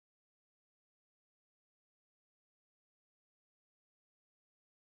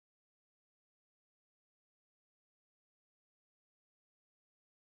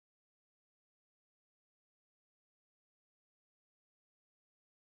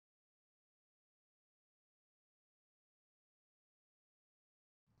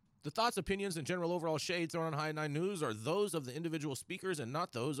The thoughts, opinions, and general overall shade thrown on High at 9 News are those of the individual speakers and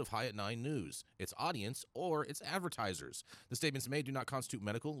not those of High at 9 News, its audience, or its advertisers. The statements made do not constitute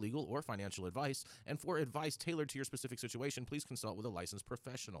medical, legal, or financial advice, and for advice tailored to your specific situation, please consult with a licensed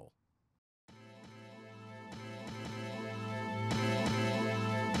professional.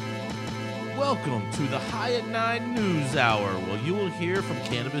 Welcome to the High at 9 News Hour, where you will hear from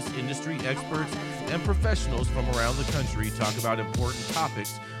cannabis industry experts and professionals from around the country talk about important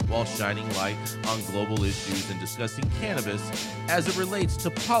topics while shining light on global issues and discussing cannabis as it relates to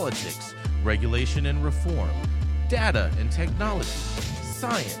politics, regulation and reform, data and technology,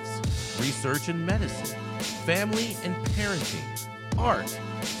 science, research and medicine, family and parenting, art,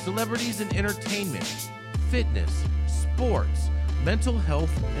 celebrities and entertainment, fitness, sports, mental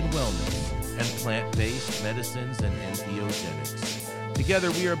health and wellness, and plant-based medicines and entheogenics. Together,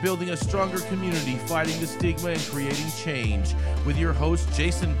 we are building a stronger community, fighting the stigma and creating change. With your hosts,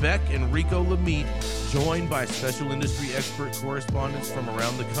 Jason Beck and Rico Lamitte, joined by special industry expert correspondents from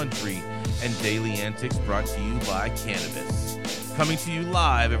around the country, and daily antics brought to you by Cannabis. Coming to you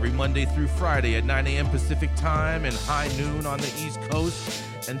live every Monday through Friday at 9 a.m. Pacific Time and high noon on the East Coast.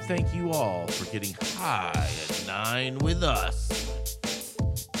 And thank you all for getting high at 9 with us.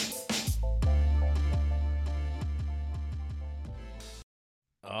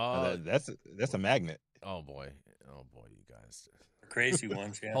 That's a magnet. Oh boy, you guys. Crazy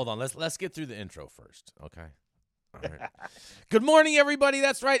ones, yeah. Hold on, let's get through the intro first, okay? All right. Good morning, everybody.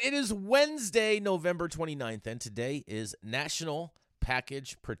 That's right. It is Wednesday, November 29th, and today is National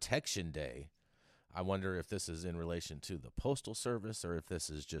Package Protection Day. I wonder if this is in relation to the Postal Service or if this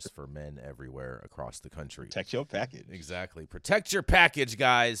is just for men everywhere across the country. Protect your package. Exactly. Protect your package,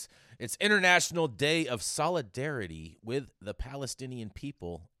 guys. It's International Day of Solidarity with the Palestinian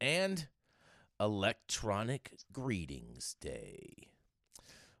people and Electronic Greetings Day.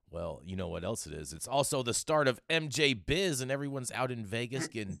 Well, you know what else it is. It's also the start of MJ Biz, and everyone's out in Vegas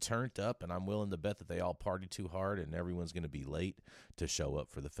getting turned up, and I'm willing to bet that they all party too hard, and everyone's going to be late to show up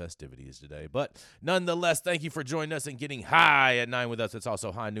for the festivities today. But nonetheless, thank you for joining us and getting high at 9 with us. It's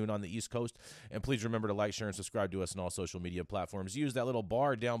also high noon on the East Coast. And please remember to like, share, and subscribe to us on all social media platforms. Use that little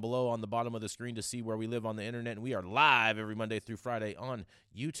bar down below on the bottom of the screen to see where we live on the internet. And we are live every Monday through Friday on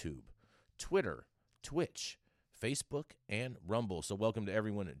YouTube, Twitter, Twitch, Facebook, and Rumble. So welcome to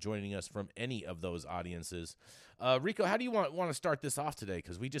everyone joining us from any of those audiences. Rico, how do you want to start this off today?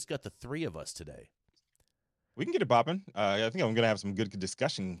 Because we just got the three of us today. We can get it popping. I think I'm going to have some good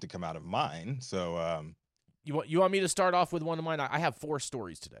discussion to come out of mine. So you want me to start off with one of mine? I have 4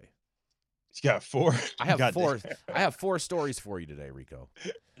 stories today. You got 4? I have 4. I have 4 stories for you today, Rico.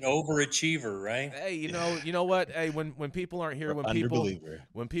 An overachiever, right? Hey, you know what? Hey, when people aren't here,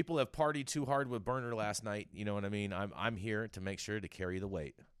 when people have partied too hard with Burner last night, you know what I mean? I'm here to make sure to carry the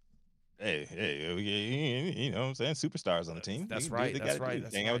weight. Hey, you know what I'm saying? Superstars on the team. That's right.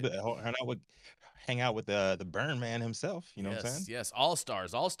 Hang out with the Burn man himself. You know what I'm saying? Yes, all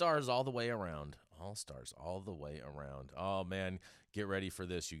stars all the way around. All stars all the way around. Oh man, get ready for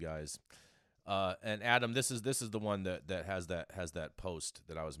this, you guys. And Adam, this is the one that has that post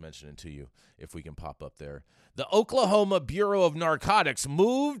that I was mentioning to you. If we can pop up there, the Oklahoma Bureau of Narcotics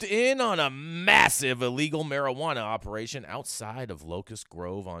moved in on a massive illegal marijuana operation outside of Locust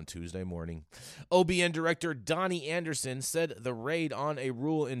Grove on Tuesday morning. OBN Director Donnie Anderson said the raid on a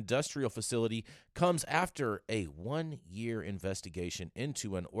rural industrial facility comes after a 1-year investigation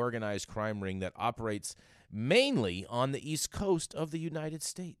into an organized crime ring that operates mainly on the East Coast of the United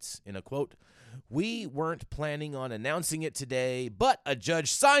States. In a quote, "We weren't planning on announcing it today, but a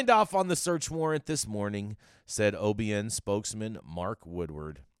judge signed off on the search warrant this morning," said OBN spokesman Mark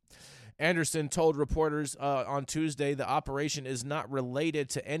Woodward. Anderson told reporters on Tuesday the operation is not related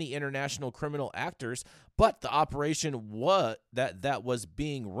to any international criminal actors, but the operation that was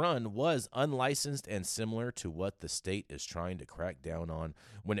being run was unlicensed and similar to what the state is trying to crack down on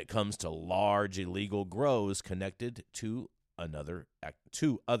when it comes to large illegal grows connected to other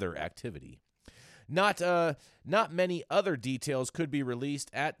activity. Not many other details could be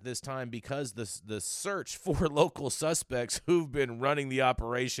released at this time because the search for local suspects who've been running the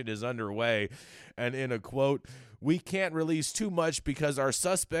operation is underway. And in a quote, "We can't release too much because our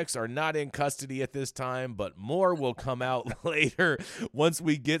suspects are not in custody at this time, but more will come out later once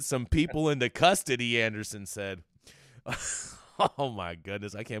we get some people into custody," Anderson said. Oh my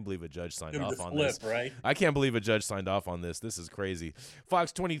goodness! I can't believe a judge signed off on this. Right? I can't believe a judge signed off on this. This is crazy.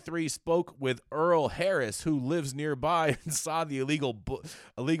 Fox 23 spoke with Earl Harris, who lives nearby and saw the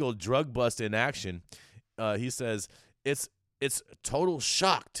illegal drug bust in action. He says it's total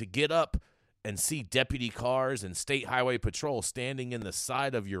shock to get up and see deputy cars and state highway patrol standing in the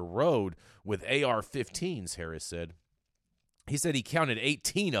side of your road with AR-15s, Harris said. He said he counted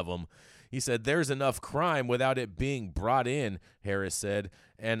 18 of them. He said there's enough crime without it being brought in, Harris said.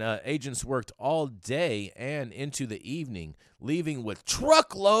 And agents worked all day and into the evening, leaving with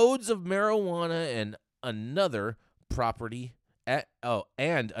truckloads of marijuana and another property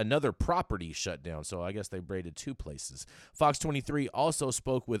shut down. So I guess they braided two places. Fox 23 also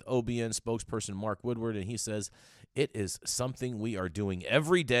spoke with OBN spokesperson Mark Woodward, and he says it is something we are doing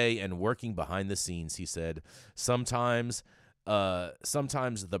every day and working behind the scenes. He said sometimes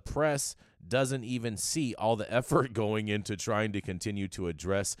the press doesn't even see all the effort going into trying to continue to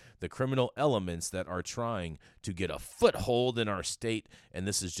address the criminal elements that are trying to get a foothold in our state. And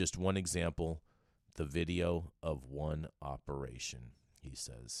this is just one example, the video of one operation, he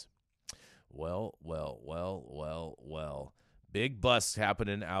says. Well. Big busts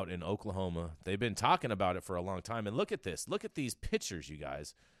happening out in Oklahoma. They've been talking about it for a long time. And look at this. Look at these pictures, you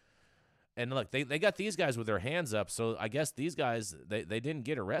guys. And look, they got these guys with their hands up, so I guess these guys, they didn't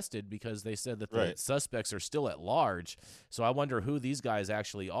get arrested because they said that the suspects are still at large. So I wonder who these guys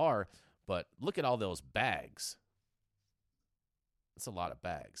actually are. But look at all those bags. That's a lot of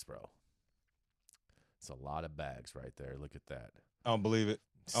bags, bro. It's a lot of bags right there. Look at that. I don't believe it.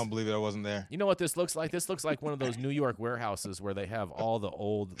 I wasn't there. You know what this looks like? This looks like one of those New York warehouses where they have all the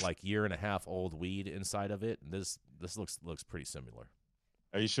old, like year-and-a-half-old weed inside of it. This looks pretty similar.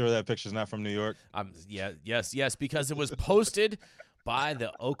 Are you sure that picture's not from New York? Yes, because it was posted by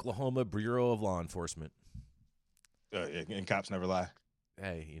the Oklahoma Bureau of Law Enforcement. And cops never lie.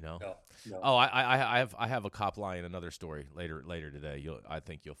 Hey, you know. No. Oh, I have a cop lie in another story later today. I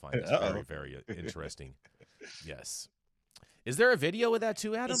think you'll find this very, very interesting. Yes. Is there a video of that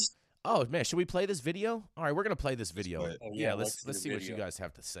too, Adam? Oh man, should we play this video? All right, we're gonna play this video. Let's see what you guys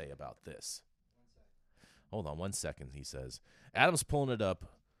have to say about this. Hold on 1 second, he says. Adam's pulling it up.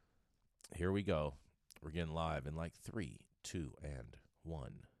 Here we go. We're getting live in like 3, 2, and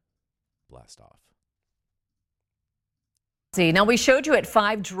 1. Blast off. See, now we showed you at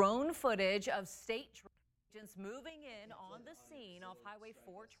 5 drone footage of state agents moving in on the scene off Highway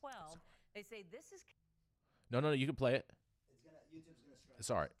 412. They say this is... No, you can play it. It's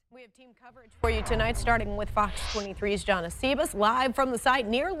all right. We have team coverage for you tonight, starting with Fox 23's John Acebus, live from the site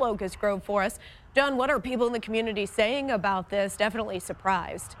near Locust Grove for us. John, what are people in the community saying about this? Definitely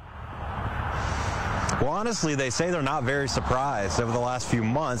surprised. Well, honestly, they say they're not very surprised. Over the last few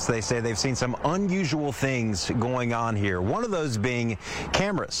months, they say they've seen some unusual things going on here. One of those being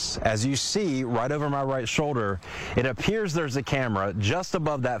cameras. As you see right over my right shoulder, it appears there's a camera just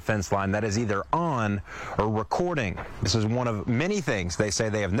above that fence line that is either on or recording. This is one of many things they say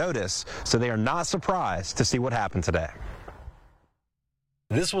they have noticed, so they are not surprised to see what happened today.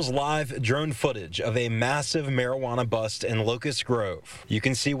 This was live drone footage of a massive marijuana bust in Locust Grove. You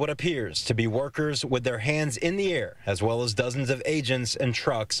can see what appears to be workers with their hands in the air, as well as dozens of agents and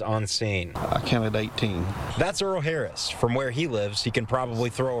trucks on scene. I counted 18. That's Earl Harris. From where he lives, he can probably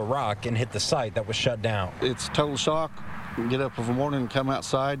throw a rock and hit the site that was shut down. It's total shock. You get up in the morning and come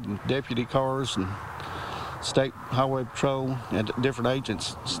outside, and deputy cars and state highway patrol and different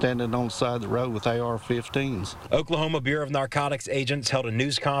agents standing on the side of the road with AR-15s. Oklahoma Bureau of Narcotics agents held a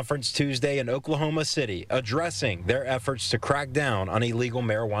news conference Tuesday in Oklahoma City addressing their efforts to crack down on illegal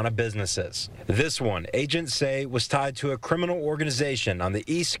marijuana businesses. This one, agents say, was tied to a criminal organization on the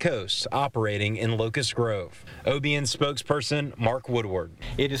East Coast operating in Locust Grove. OBN spokesperson Mark Woodward.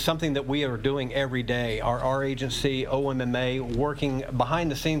 It is something that we are doing every day. Our agency, OMMA, working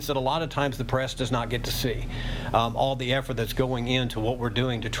behind the scenes that a lot of times the press does not get to see. All the effort that's going into what we're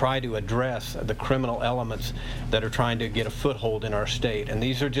doing to try to address the criminal elements that are trying to get a foothold in our state. And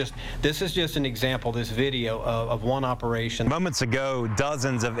this is just an example, this video of one operation. Moments ago,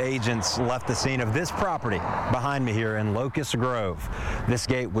 dozens of agents left the scene of this property behind me here in Locust Grove. This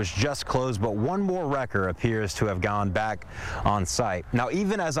gate was just closed, but one more wrecker appears to have gone back on site. Now,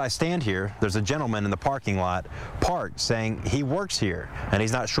 even as I stand here, there's a gentleman in the parking lot parked saying he works here and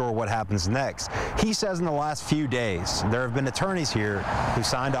he's not sure what happens next. He says in the last few days, there have been attorneys here who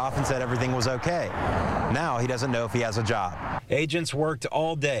signed off and said everything was okay. Now he doesn't know if he has a job. Agents worked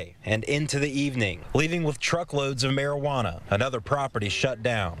all day and into the evening, leaving with truckloads of marijuana, another property shut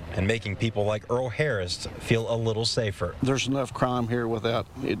down, and making people like Earl Harris feel a little safer. There's enough crime here without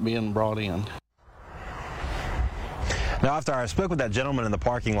it being brought in. Now, after I spoke with that gentleman in the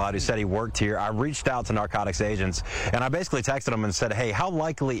parking lot who said he worked here, I reached out to narcotics agents, and I basically texted them and said, hey, how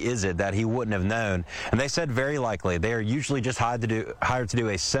likely is it that he wouldn't have known? And they said very likely. They are usually just hired to do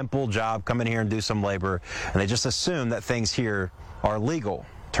a simple job, come in here and do some labor, and they just assume that things here are legal.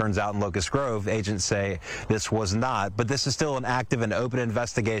 Turns out in Locust Grove, agents say this was not, but this is still an active and open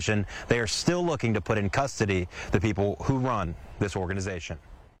investigation. They are still looking to put in custody the people who run this organization.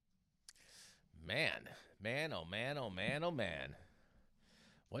 Man, oh man, oh man, oh man.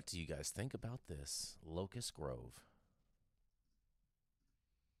 What do you guys think about this? Locust Grove.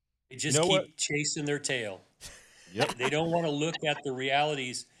 They just keep chasing their tail. Yep. They don't want to look at the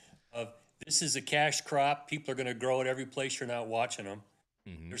realities of this is a cash crop. People are going to grow it every place you're not watching them.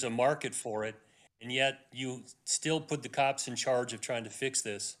 Mm-hmm. There's a market for it. And yet you still put the cops in charge of trying to fix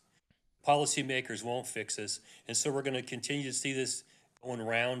this. Policymakers won't fix this. And so we're going to continue to see this going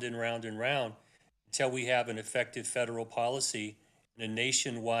round and round and round until we have an effective federal policy and a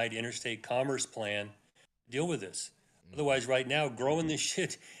nationwide interstate commerce plan to deal with this. Otherwise, right now, growing this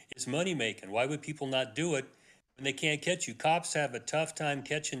shit is money making. Why would people not do it when they can't catch you? Cops have a tough time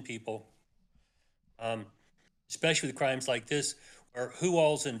catching people, especially with crimes like this, or who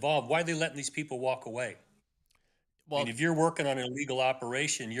all's involved. Why are they letting these people walk away? Well, I mean, if you're working on an illegal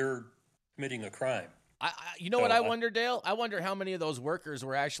operation, you're committing a crime. You know what I wonder, Dale? I wonder how many of those workers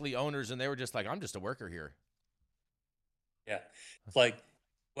were actually owners and they were just like, I'm just a worker here. Yeah. It's like,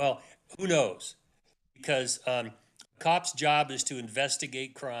 well, who knows? Because cops' job is to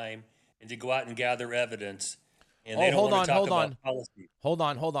investigate crime and to go out and gather evidence. And they don't want to talk about policy. Hold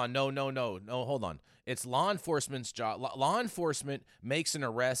on. No, hold on. It's law enforcement's job. Law enforcement makes an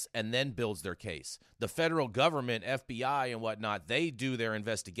arrest and then builds their case. The federal government, FBI and whatnot, they do their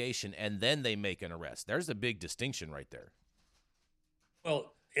investigation and then they make an arrest. There's a big distinction right there.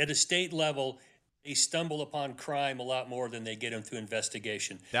 Well, at a state level, they stumble upon crime a lot more than they get them through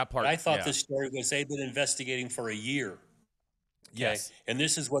investigation. That part. But I thought this story was they've been investigating for a year. Okay? Yes. And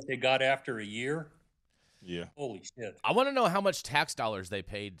this is what they got after a year? Yeah. Holy shit. I want to know how much tax dollars they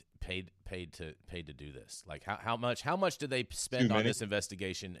paid to do this. Like how much did they spend on this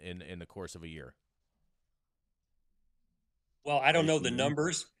investigation in the course of a year? Well, I don't know the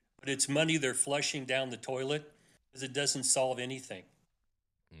numbers, but it's money they're flushing down the toilet because it doesn't solve anything.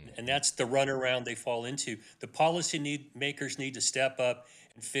 And that's the runaround they fall into. The policy makers need to step up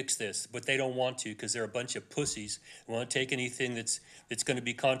and fix this, but they don't want to because they're a bunch of pussies. They won't take anything that's going to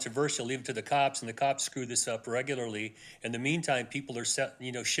be controversial, leave it to the cops, and the cops screw this up regularly. In the meantime, people are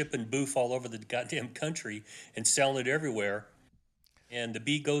shipping boof all over the goddamn country and selling it everywhere, and the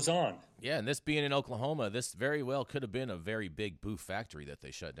beat goes on. Yeah, and this being in Oklahoma, this very well could have been a very big boof factory that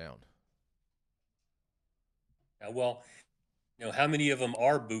they shut down. Yeah, well, how many of them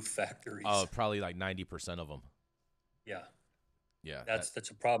are boof factories? Oh, probably like 90% of them. Yeah. Yeah.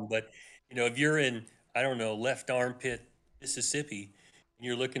 That's a problem. But, if you're in, I don't know, left armpit, Mississippi, and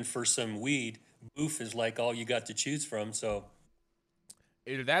you're looking for some weed, boof is like all you got to choose from. So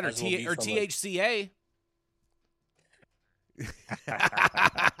either that or THCA.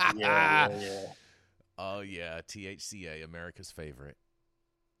 Yeah. Oh, yeah. THCA, America's favorite.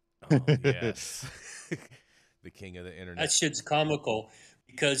 Oh, yes. The king of the internet. That shit's comical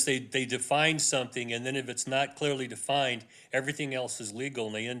because they define something, and then if it's not clearly defined, everything else is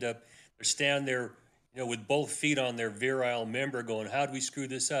legal, and they're standing there, with both feet on their virile member going, how do we screw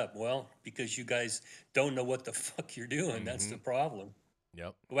this up? Well, because you guys don't know what the fuck you're doing. Mm-hmm. That's the problem.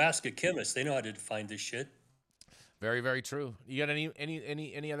 Yep. Go ask a chemist. They know how to define this shit. Very, very true. You got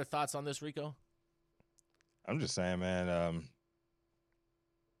any other thoughts on this, Rico? I'm just saying, man,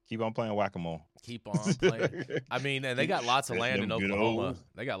 keep on playing whack-a-mole. Keep on playing. I mean, and they got lots of land in Oklahoma.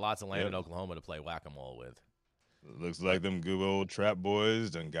 They got lots of land in Oklahoma to play whack-a-mole with. Looks like them good old trap boys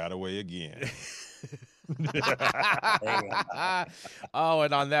done got away again. Oh,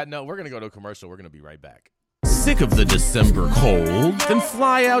 and on that note, we're going to go to a commercial. We're going to be right back. Sick of the December cold? Then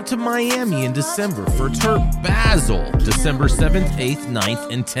fly out to Miami in December for Turk Basel, December 7th, 8th,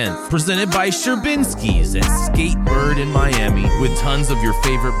 9th, and 10th. Presented by Sherbinski's at Skatebird in Miami, with tons of your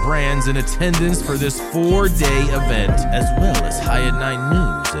favorite brands in attendance for this 4-day event, as well as Hyatt 9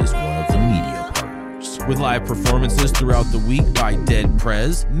 News as one of the media partners. With live performances throughout the week by Dead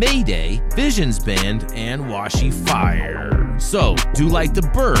Prez, Mayday, Visions Band, and Washi Fire. So, do like the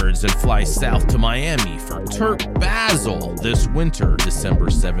birds and fly south to Miami for Turk Basel this winter, December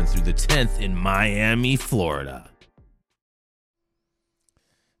 7th through the 10th in Miami, Florida.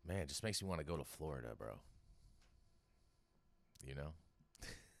 Man, it just makes me want to go to Florida, bro.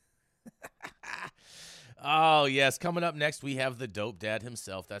 Oh, yes. Coming up next, we have the dope dad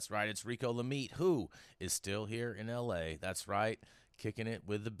himself. That's right. It's Rico Lamitte, who is still here in L.A. That's right. Kicking it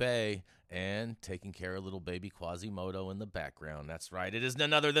with the Bay and taking care of little baby Quasimodo in the background. That's right. It is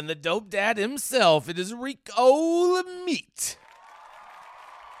none other than the dope dad himself. It is Rico Lamitte.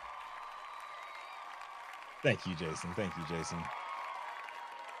 Thank you, Jason.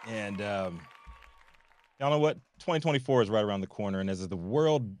 And y'all know what? 2024 is right around the corner. And as the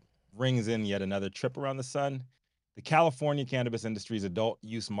world rings in yet another trip around the sun, the California cannabis industry's adult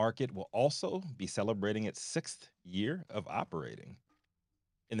use market will also be celebrating its 6th year of operating.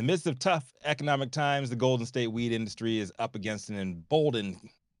 In the midst of tough economic times, the Golden State weed industry is up against an emboldened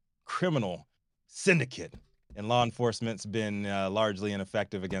criminal syndicate, and law enforcement's been largely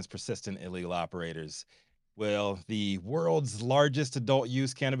ineffective against persistent illegal operators. Will the world's largest adult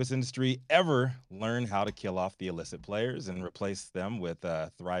use cannabis industry ever learn how to kill off the illicit players and replace them with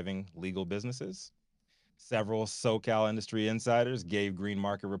thriving legal businesses? Several SoCal industry insiders gave Green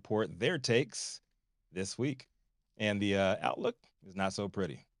Market Report their takes this week, and the outlook is not so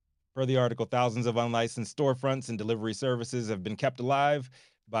pretty. Per the article, thousands of unlicensed storefronts and delivery services have been kept alive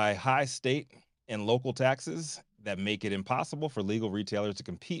by high state and local taxes that make it impossible for legal retailers to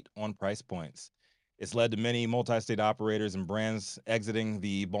compete on price points. It's led to many multi-state operators and brands exiting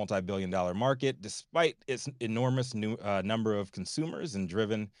the multi-billion-dollar market despite its enormous number of consumers, and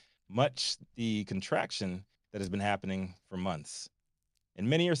driven much the contraction that has been happening for months. And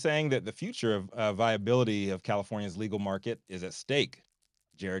many are saying that the future of viability of California's legal market is at stake.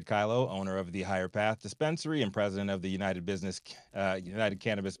 Jared Kylo, owner of the Higher Path Dispensary and president of the United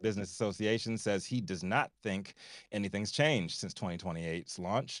Cannabis Business Association, says he does not think anything's changed since 2028's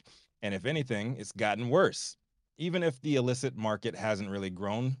launch. And if anything, it's gotten worse. Even if the illicit market hasn't really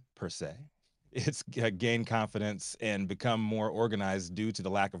grown per se, it's gained confidence and become more organized due to the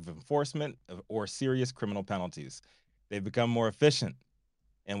lack of enforcement or serious criminal penalties. They've become more efficient.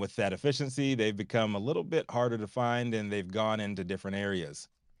 And with that efficiency, they've become a little bit harder to find, and they've gone into different areas.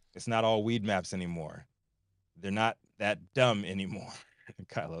 It's not all weed maps anymore. They're not that dumb anymore,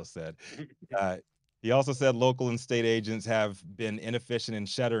 Kylo said. He also said local and state agents have been inefficient in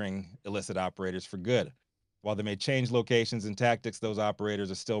shuttering illicit operators for good. While they may change locations and tactics, those operators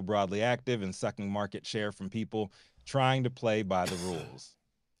are still broadly active and sucking market share from people trying to play by the rules.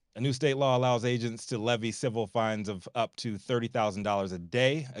 A new state law allows agents to levy civil fines of up to $30,000 a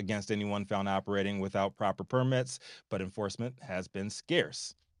day against anyone found operating without proper permits, but enforcement has been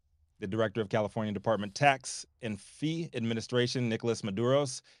scarce. The director of California Department Tax and Fee Administration, Nicholas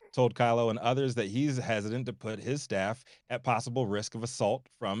Maduros, told Kylo and others that he's hesitant to put his staff at possible risk of assault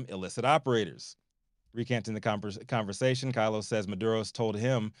from illicit operators. Recanting the conversation, Kylo says Maduros told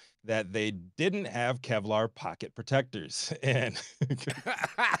him that they didn't have Kevlar pocket protectors. And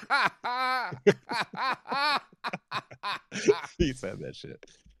he said that shit.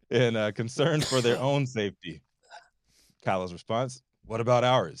 And concerned for their own safety. Kylo's response, what about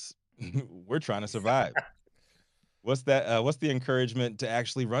ours? We're trying to survive. What's the encouragement to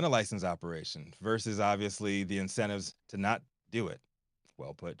actually run a licensed operation versus obviously the incentives to not do it?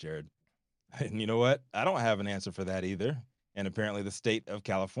 Well put, Jared. And you know what? I don't have an answer for that either. And apparently the state of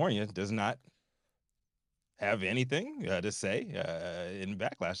California does not have anything to say in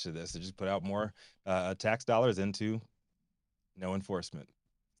backlash to this. They just put out more tax dollars into no enforcement.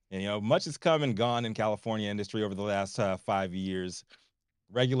 And, you know, much has come and gone in California industry over the last 5 years.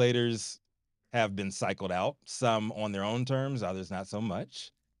 Regulators have been cycled out, some on their own terms, others not so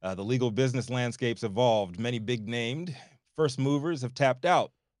much. The legal business landscape's evolved. Many big-named first movers have tapped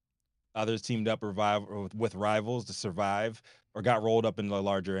out. Others teamed up with rivals to survive or got rolled up into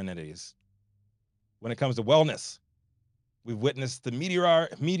larger entities. When it comes to wellness, we've witnessed the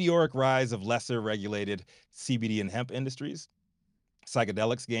meteoric rise of lesser regulated CBD and hemp industries.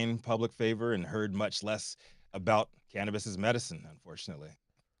 Psychedelics gained public favor and heard much less about cannabis as medicine, unfortunately.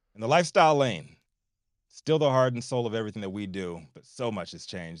 In the lifestyle lane, still the heart and soul of everything that we do, but so much has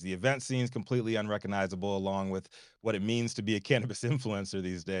changed. The event scene's completely unrecognizable, along with what it means to be a cannabis influencer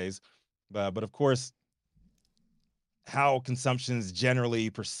these days. But of course, how consumption's generally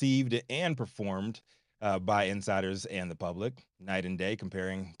perceived and performed by insiders and the public, night and day,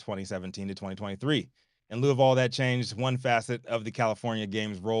 comparing 2017 to 2023. In lieu of all that change, one facet of the California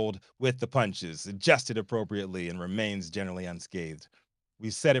games rolled with the punches, adjusted appropriately, and remains generally unscathed.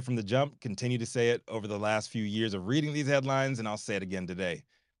 We've said it from the jump, continue to say it over the last few years of reading these headlines, and I'll say it again today.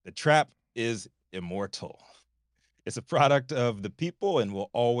 The trap is immortal. It's a product of the people and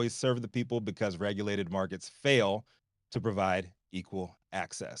will always serve the people because regulated markets fail to provide equal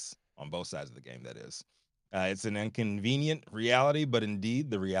access on both sides of the game, that is. It's an inconvenient reality, but indeed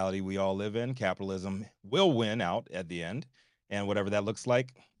the reality we all live in. Capitalism will win out at the end, and whatever that looks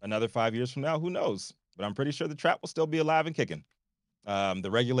like another 5 years from now, who knows? But I'm pretty sure the trap will still be alive and kicking. The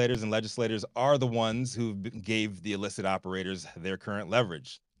regulators and legislators are the ones who gave the illicit operators their current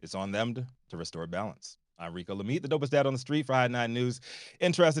leverage. It's on them to restore balance. I'm Rico Lamitte, the dopest dad on the street for High 9 News.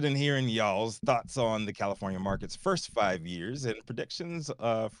 Interested in hearing y'all's thoughts on the California market's first 5 years and predictions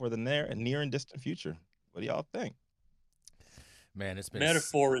for the near and distant future. What do y'all think? Man, it's been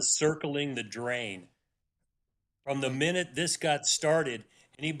Metaphor is circling the drain. From the minute this got started,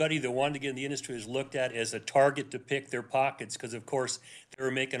 anybody that wanted to get in the industry was looked at as a target to pick their pockets because, of course, they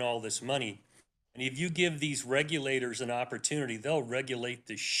were making all this money. And if you give these regulators an opportunity, they'll regulate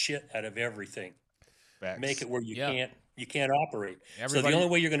the shit out of everything. Facts. Make it where you Yeah. can't operate. So Everybody- the only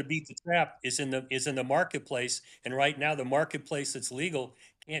way you're going to beat the trap is in the marketplace. And right now, the marketplace that's legal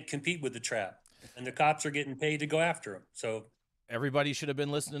can't compete with the trap, and the cops are getting paid to go after them. So everybody should have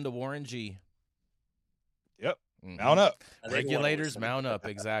been listening to Warren G. Yep. Mhm. Mount up. they don't wanna Regulators listen. mount up.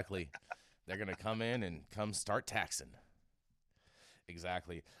 Exactly. They're gonna come in and start taxing.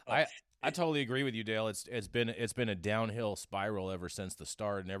 Exactly. I totally agree with you, Dale. It's been a downhill spiral ever since the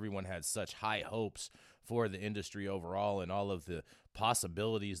start, and everyone had such high hopes for the industry overall and all of the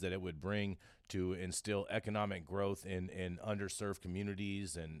possibilities that it would bring to instill economic growth in underserved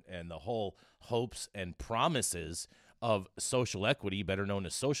communities and the whole hopes and promises of social equity, better known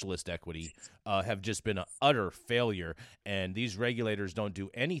as socialist equity, have just been an utter failure. And these regulators don't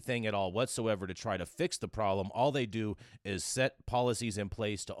do anything at all whatsoever to try to fix the problem. All they do is set policies in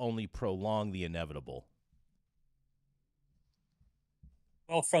place to only prolong the inevitable.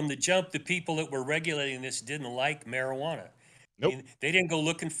 Well, from the jump, the people that were regulating this didn't like marijuana. Nope. I mean, they didn't go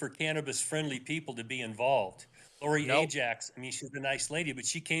looking for cannabis-friendly people to be involved. Lori Nope. Ajax, I mean, she's a nice lady, but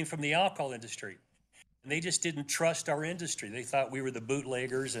she came from the alcohol industry. And they just didn't trust our industry. They thought we were the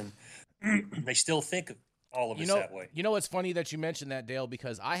bootleggers, and they still think of all of us that way. You know what's funny that you mentioned that, Dale,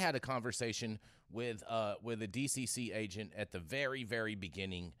 because I had a conversation with a DCC agent at the very, very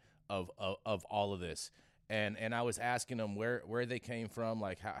beginning of all of this. And I was asking them where they came from,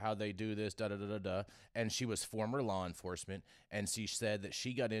 like how they do this, da-da-da-da-da. And she was former law enforcement, and she said that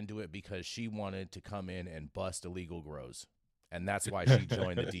she got into it because she wanted to come in and bust illegal grows. And that's why she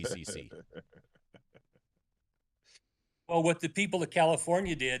joined the DCC. Well, what the people of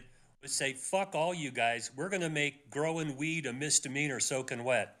California did was say, fuck all you guys. We're going to make growing weed a misdemeanor soaking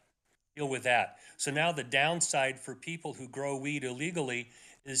wet. Deal with that. So now the downside for people who grow weed illegally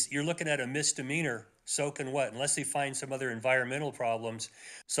is you're looking at a misdemeanor soaking wet, unless they find some other environmental problems.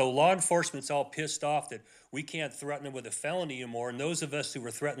 So law enforcement's all pissed off that we can't threaten them with a felony anymore. And those of us who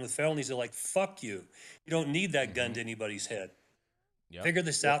were threatened with felonies are like, fuck you. You don't need that gun to anybody's head. Yep. Figure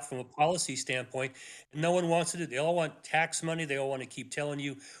this out from a policy standpoint, and no one wants to do it. They all want tax money. They all want to keep telling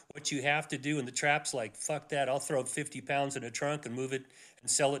you what you have to do, and the trap's like, fuck that. I'll throw 50 pounds in a trunk and move it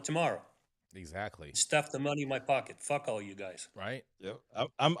and sell it tomorrow. Exactly. Stuff the money in my pocket. Fuck all you guys. Right? Yep.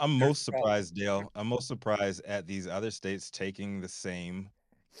 I'm most surprised, Dale. I'm most surprised at these other states taking the same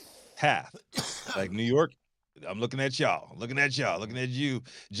path. Like New York, I'm looking at y'all, looking at you,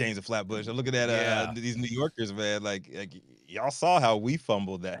 James of Flatbush. I'm looking at these New Yorkers, man. Like y'all saw how we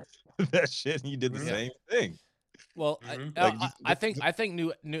fumbled that shit, and you did the same thing. Well, I think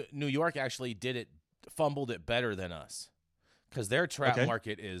New York actually fumbled it better than us. Because their trap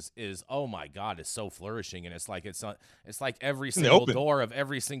market is oh my God, is so flourishing, and it's like every single door of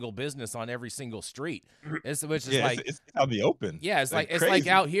every single business on every single street. It's out in the open. Yeah, it's like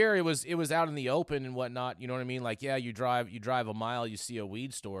out here. It was out in the open and whatnot. You know what I mean? Like, yeah, you drive a mile, you see a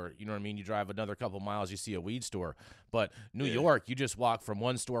weed store. You know what I mean? You drive another couple miles, you see a weed store. But New York, you just walk from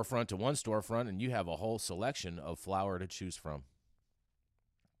one storefront to one storefront, and you have a whole selection of flower to choose from.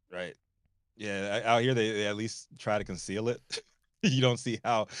 Right. Yeah, out here they at least try to conceal it. You don't see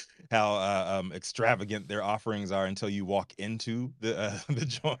how extravagant their offerings are until you walk into the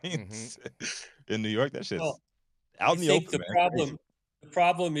joints. In New York. That shit's out in the open. The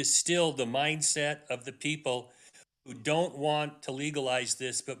problem is still the mindset of the people who don't want to legalize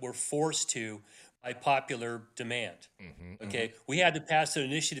this, but were forced to by popular demand. Okay, we had to pass an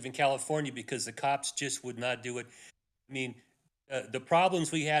initiative in California because the cops just would not do it. I mean, the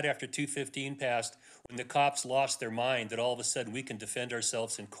problems we had after 215 passed, when the cops lost their mind, that all of a sudden we can defend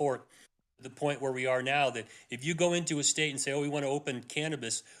ourselves in court, to the point where we are now, that if you go into a state and say, oh, we want to open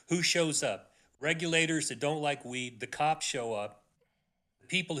cannabis, who shows up? Regulators that don't like weed, the cops show up. The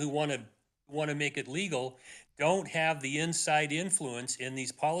people who want to make it legal don't have the inside influence in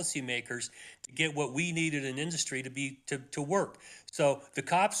these policymakers to get what we need in an industry to work. So the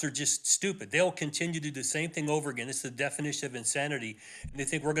cops are just stupid. They'll continue to do the same thing over again. It's the definition of insanity. And they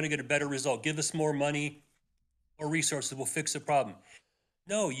think we're going to get a better result. Give us more money, more resources, we'll fix the problem.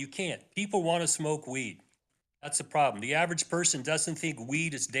 No, you can't. People want to smoke weed. That's the problem. The average person doesn't think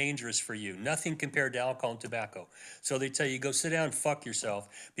weed is dangerous for you. Nothing compared to alcohol and tobacco. So they tell you, go sit down and fuck yourself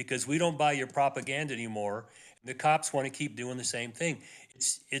because we don't buy your propaganda anymore. And the cops want to keep doing the same thing.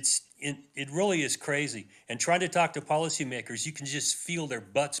 It really is crazy. And trying to talk to policymakers, you can just feel their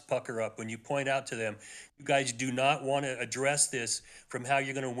butts pucker up when you point out to them, you guys do not want to address this from how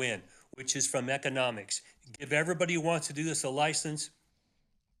you're going to win, which is from economics. Give everybody who wants to do this a license,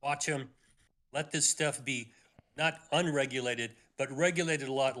 watch them, let this stuff be not unregulated, but regulated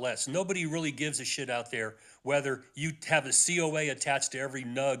a lot less. Nobody really gives a shit out there whether you have a COA attached to every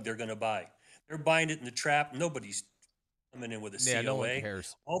nug they're going to buy. They're buying it in the trap. Nobody's coming in with a COA. No one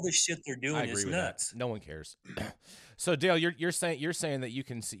cares. All this shit they're doing is nuts. No one cares. So Dale, you're saying that you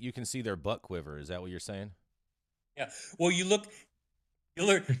can see their butt quiver. Is that what you're saying? Yeah. Well, you look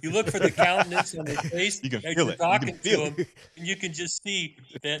for the countenance on their face. You can as feel you're it. talking to them, and you can just see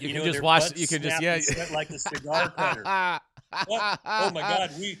that You can their just watch. butts You can just snap like a cigar cutter. What? Oh my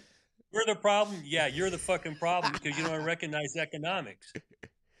God, we're the problem. Yeah, you're the fucking problem because you don't recognize economics.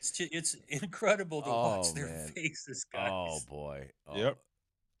 It's incredible to watch their faces, guys. Oh boy. Oh, Yep.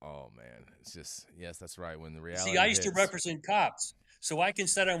 Oh man, it's just yes, that's right. When the reality. See, I used to hits. represent cops, so I can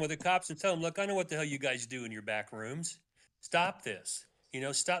sit down with the cops and tell them, look, I know what the hell you guys do in your back rooms. Stop this.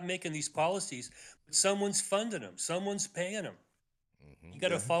 Stop making these policies. But someone's funding them. Someone's paying them. You got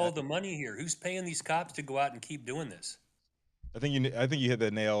to follow the money here. Who's paying these cops to go out and keep doing this? I think you hit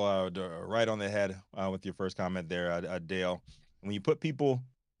the nail right on the head with your first comment there, Dale. When you put people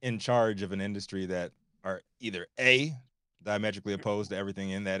in charge of an industry that are either A, diametrically opposed to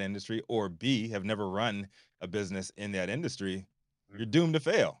everything in that industry, or B, have never run a business in that industry, you're doomed to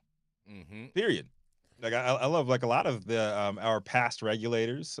fail. Period. Like I love like a lot of the our past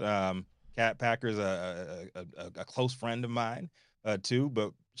regulators. Kat Packer's a close friend of mine too,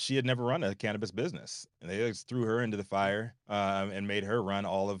 but she had never run a cannabis business, and they just threw her into the fire and made her run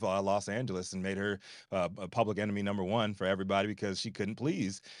all of Los Angeles and made her a public enemy number one for everybody because she couldn't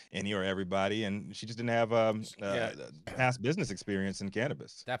please any or everybody, and she just didn't have past business experience in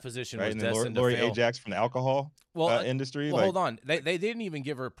cannabis. That position right? was And destined Lori to fail. Ajax from the alcohol industry. Well, hold on. They didn't even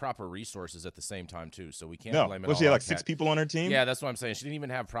give her proper resources at the same time too, so we can't blame it. Well, all she had on like 6 Kat. people on her team. Yeah, that's what I'm saying. She didn't even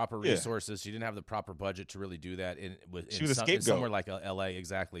have proper resources. She didn't have the proper budget to really do that. She was a scapegoat. Somewhere like L.A.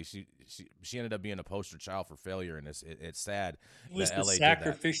 Exactly. She ended up being a poster child for failure, and it's sad. It was that the LA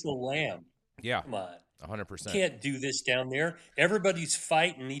sacrificial lamb. Yeah, Come on. 100%. You can't do this down there. Everybody's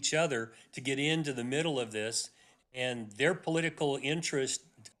fighting each other to get into the middle of this, and their political interests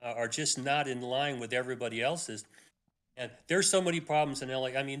are just not in line with everybody else's. And there's so many problems in LA.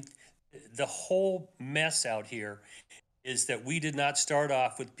 I mean, the whole mess out here is that we did not start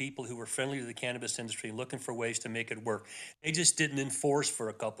off with people who were friendly to the cannabis industry looking for ways to make it work. They just didn't enforce for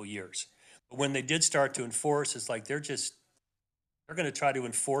a couple years. But when they did start to enforce, it's like they're going to try to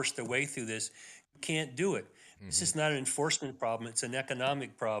enforce their way through this. You can't do it. This is not an enforcement problem. It's an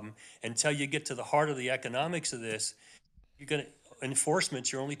economic problem. Until you get to the heart of the economics of this,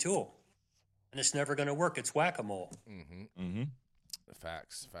 enforcement's your only tool. And it's never going to work. It's whack-a-mole.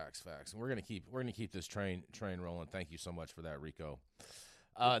 Facts. We're gonna keep this train rolling. Thank you so much for that, Rico.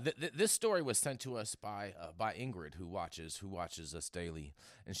 This story was sent to us by Ingrid, who watches us daily,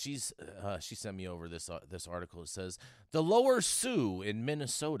 and she sent me over this article. It says the Lower Sioux in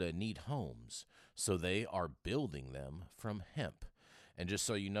Minnesota need homes, so they are building them from hemp. And just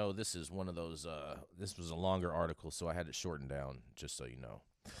so you know, this is one of those. This was a longer article, so I had it shortened down. Just so you know.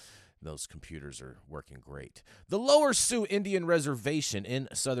 Those computers are working great. The Lower Sioux Indian Reservation in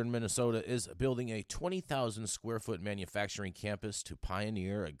southern Minnesota is building a 20,000 square foot manufacturing campus to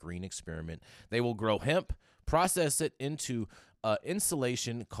pioneer a green experiment. They will grow hemp, process it into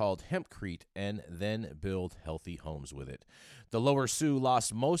insulation called hempcrete, and then build healthy homes with it. The Lower Sioux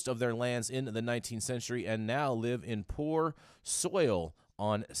lost most of their lands in the 19th century and now live in poor soil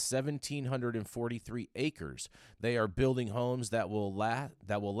on 1,743 acres. They are building homes that will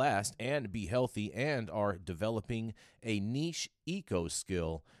last and be healthy, and are developing a niche eco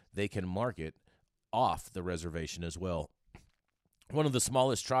skill they can market off the reservation as well. One of the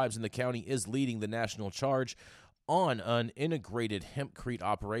smallest tribes in the county is leading the national charge on an integrated hempcrete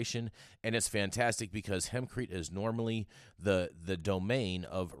operation, and it's fantastic because hempcrete is normally the domain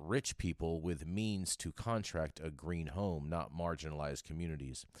of rich people with means to contract a green home, not marginalized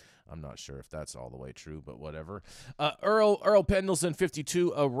communities. I'm not sure if that's all the way true, but whatever. Earl Pendleton,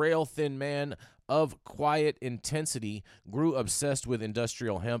 52, a rail-thin man, of quiet intensity, grew obsessed with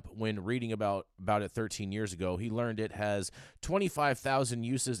industrial hemp when reading about it 13 years ago. He learned it has 25,000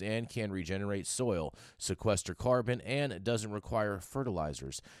 uses and can regenerate soil, sequester carbon, and doesn't require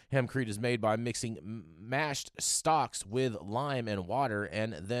fertilizers. Hempcrete is made by mixing mashed stalks with lime and water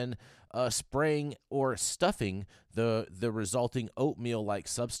and then spraying or stuffing the resulting oatmeal-like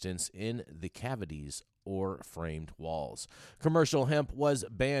substance in the cavities or framed walls. Commercial hemp was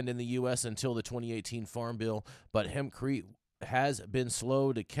banned in the U.S. until the 2018 Farm Bill, but hempcrete has been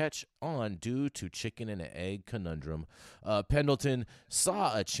slow to catch on due to chicken and egg conundrum. Pendleton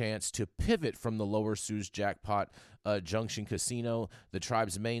saw a chance to pivot from the Lower Sioux Jackpot Junction Casino, the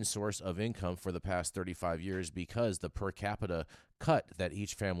tribe's main source of income for the past 35 years, because the per capita cut that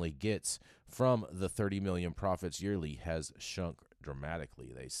each family gets from the $30 million profits yearly has shrunk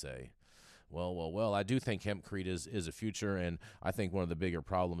dramatically, they say. Well, I do think hempcrete is a future, and I think one of the bigger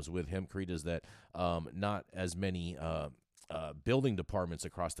problems with hempcrete is that not as many building departments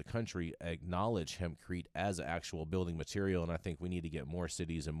across the country acknowledge hempcrete as an actual building material, and I think we need to get more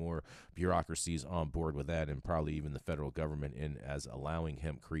cities and more bureaucracies on board with that, and probably even the federal government in as allowing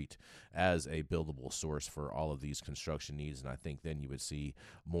hempcrete as a buildable source for all of these construction needs. And I think then you would see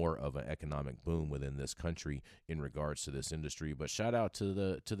more of an economic boom within this country in regards to this industry. But shout out to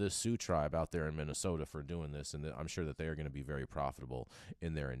the Sioux tribe out there in Minnesota for doing this, and I'm sure that they are going to be very profitable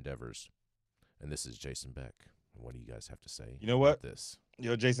in their endeavors. And this is Jason Beck. What do you guys have to say? You know what? This.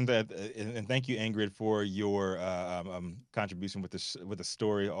 Jason, and thank you, Ingrid, for your contribution with the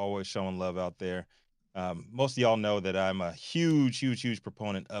story. Always showing love out there. Most of y'all know that I'm a huge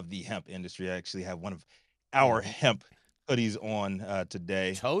proponent of the hemp industry. I actually have one of our hemp hoodies on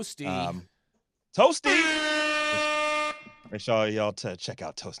today. Toasty. Toasty. Make sure y'all check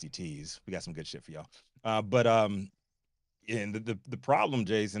out Toasty Tees. We got some good shit for y'all. But and the problem,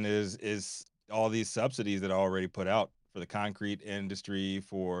 Jason, is all these subsidies that are already put out for the concrete industry,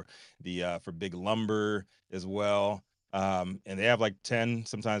 for big lumber as well. And they have like 10,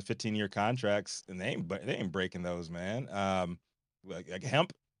 sometimes 15-year contracts, and they ain't breaking those, man. Like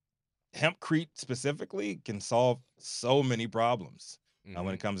hempcrete specifically can solve so many problems.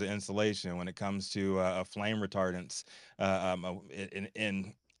 When it comes to insulation, when it comes to flame retardants,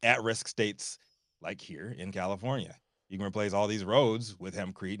 in at-risk states like here in California. You can replace all these roads with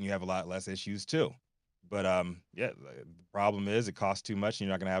hempcrete, and you have a lot less issues too. But the problem is it costs too much, and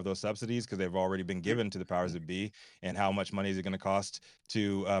you're not going to have those subsidies because they've already been given to the powers that be. And how much money is it going to cost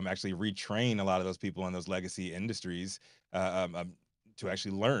to actually retrain a lot of those people in those legacy industries to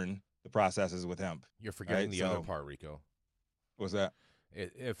actually learn the processes with hemp? You're forgetting the other part, Rico. What's that?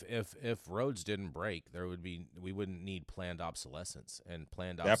 If roads didn't break, we wouldn't need planned obsolescence, and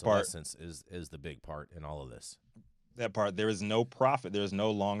planned obsolescence is the big part in all of this. That part, there is no profit. There is no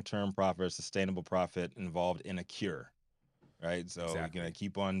long-term profit or sustainable profit involved in a cure, right? So You're going to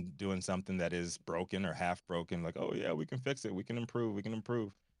keep on doing something that is broken or half broken. Like, oh yeah, we can fix it. We can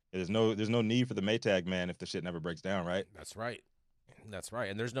improve. There's no need for the Maytag man if the shit never breaks down, right? That's right.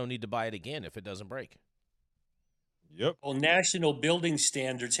 And there's no need to buy it again if it doesn't break. Yep. Well, national building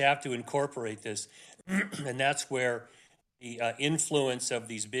standards have to incorporate this, and that's where the influence of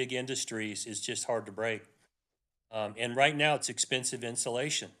these big industries is just hard to break. And right now it's expensive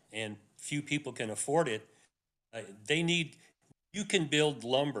insulation, and few people can afford it. You can build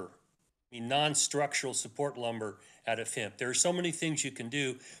lumber, non-structural support lumber out of hemp. There are so many things you can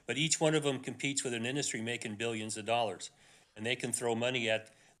do, but each one of them competes with an industry making billions of dollars. And they can throw money at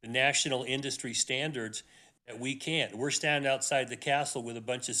the national industry standards that we can't. We're standing outside the castle with a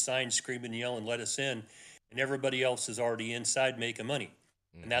bunch of signs screaming and yelling, let us in, and everybody else is already inside making money.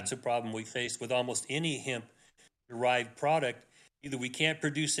 And that's a problem we face with almost any hemp derived product. Either we can't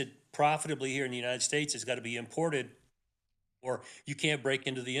produce it profitably here in the United States, it's got to be imported, or you can't break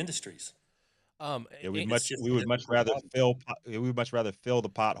into the industries. We would much rather fill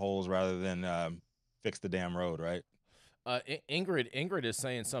the potholes rather than fix the damn road, right? Ingrid is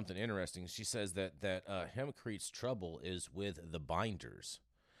saying something interesting. She says that hempcrete's trouble is with the binders,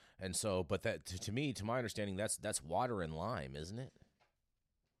 and so, but that to my understanding, that's water and lime, isn't it?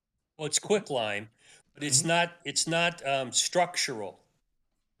 Well, it's quicklime, but it's not structural.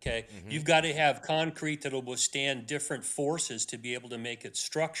 Okay, you've got to have concrete that'll withstand different forces to be able to make it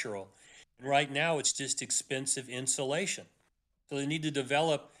structural. And right now, it's just expensive insulation. So they need to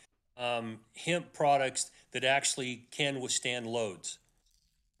develop hemp products that actually can withstand loads.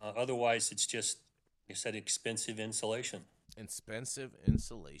 Otherwise, it's just, like I said, expensive insulation. Expensive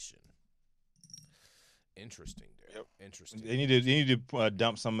insulation. Interesting, Dave. Yep. Interesting. They need to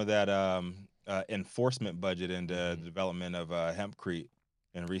dump some of that enforcement budget into the development of hempcrete.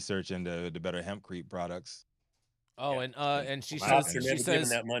 and research into the better hempcrete products. Oh, and she Cops says are never giving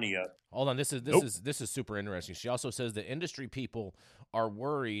that money up. Hold on, this is super interesting. She also says the industry people are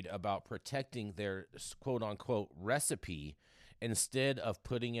worried about protecting their quote unquote recipe instead of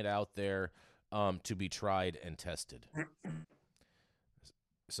putting it out there to be tried and tested.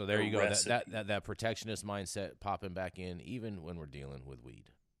 So there you go. That protectionist mindset popping back in, even when we're dealing with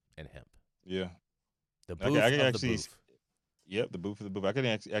weed and hemp. Yeah, the booth of the booth. Yep, the booth of the booth. I can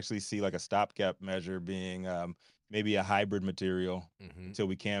actually see like a stopgap measure being maybe a hybrid material until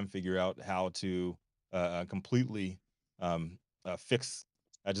we can figure out how to completely fix.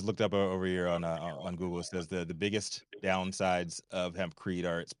 I just looked up over here on Google. It says the biggest downsides of hempcrete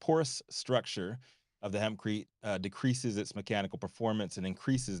are its porous structure of the hempcrete decreases its mechanical performance and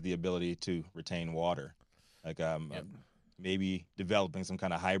increases the ability to retain water. Like maybe developing some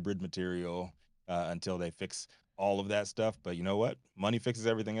kind of hybrid material until they fix all of that stuff. But you know what? Money fixes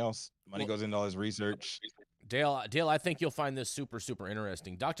everything else. Money goes into all this research. Dale, I think you'll find this super, super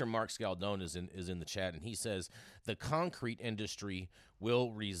interesting. Dr. Mark Scaldone is in the chat, and he says the concrete industry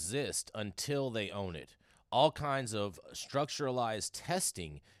will resist until they own it. All kinds of structuralized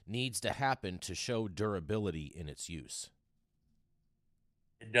testing needs to happen to show durability in its use.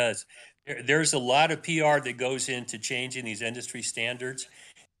 It does. There's a lot of PR that goes into changing these industry standards.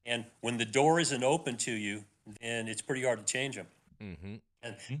 And when the door isn't open to you, then it's pretty hard to change them.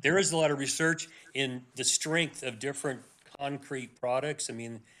 And there is a lot of research in the strength of different concrete products. I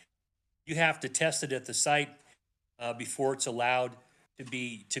mean, you have to test it at the site before it's allowed to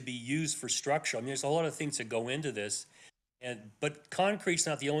be used for structure. I mean, there's a lot of things that go into this, but concrete's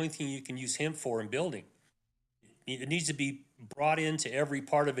not the only thing you can use hemp for in building. It needs to be brought into every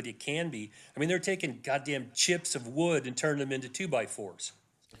part of it can be. I mean, they're taking goddamn chips of wood and turning them into 2x4s.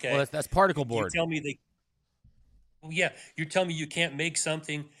 Okay, well, that's particle board. You tell me you're telling me you can't make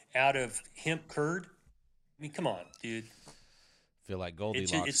something out of hemp curd? I mean, come on, dude. Feel like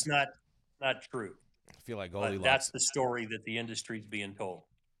Goldilocks. It's not true. I feel like Goldilocks. That's the story that the industry's being told.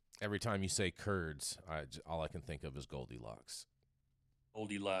 Every time you say curds, all I can think of is Goldilocks.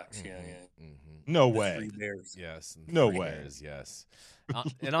 Goldilocks, yeah. No The way. Three Bears. Yes. No Three way. Bears, yes.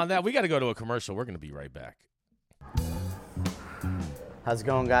 And on that, we got to go to a commercial. We're going to be right back. How's it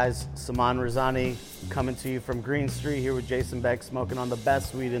going, guys? Saman Razani coming to you from Green Street here with Jason Beck, smoking on the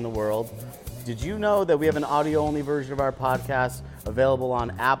best weed in the world. Did you know that we have an audio-only version of our podcast available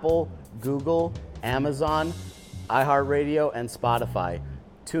on Apple, Google, Amazon, iHeartRadio, and Spotify?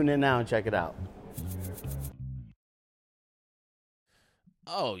 Tune in now and check it out.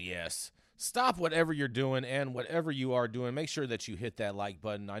 Oh, yes. Stop whatever you're doing, and whatever you are doing, make sure that you hit that like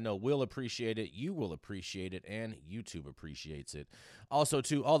button. I know we'll appreciate it, you will appreciate it, and YouTube appreciates it. Also,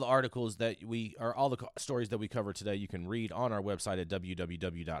 too, all the articles that all the stories that we cover today, you can read on our website at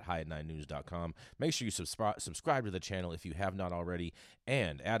www.highat9news.com. Make sure you subscribe to the channel if you have not already.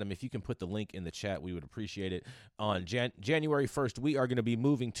 And, Adam, if you can put the link in the chat, we would appreciate it. On January 1st, we are going to be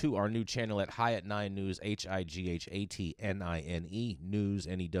moving to our new channel at Highat 9 News, HIGHATNINE News,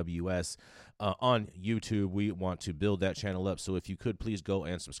 NEWS. On YouTube, we want to build that channel up. So if you could please go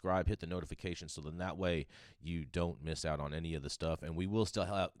and subscribe, hit the notification, so then that way you don't miss out on any of the stuff. And we will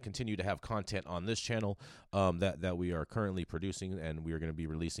still continue to have content on this channel that we are currently producing, and we are going to be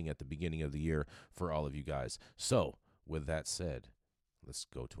releasing at the beginning of the year for all of you guys. So with that said, let's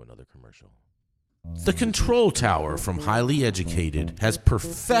go to another commercial. The Control Tower from Highly Educated has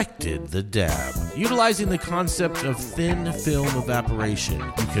perfected the dab. Utilizing the concept of thin film evaporation,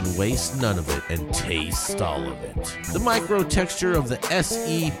 you can waste none of it and taste all of it. The micro texture of the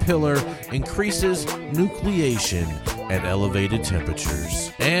SE pillar increases nucleation at elevated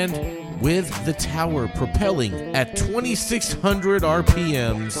temperatures. And with the tower propelling at 2,600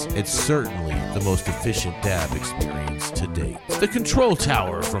 RPMs, it's certainly the most efficient dab experience to date. The Control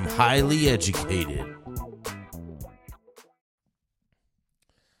Tower from Highly Educated.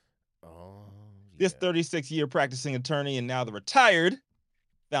 This 36-year practicing attorney and now the retired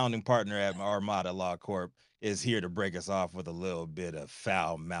founding partner at Armada Law Corp is here to break us off with a little bit of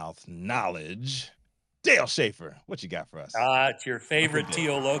foul-mouthed knowledge. Dale Schaefer, what you got for us? It's your favorite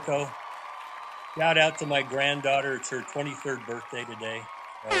Tio Loco. Shout out to my granddaughter. It's her 23rd birthday today.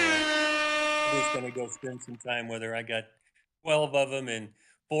 I'm just going to go spend some time with her. I got 12 of them, and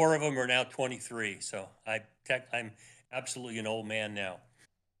 4 of them are now 23. So I'm absolutely an old man now.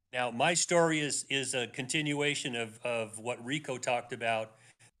 Now, my story is a continuation of what Rico talked about,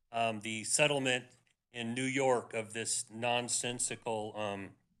 the settlement in New York of this nonsensical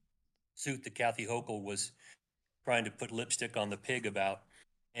suit that Kathy Hochul was trying to put lipstick on the pig about.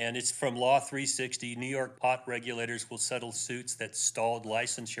 And it's from Law 360. New York pot regulators will settle suits that stalled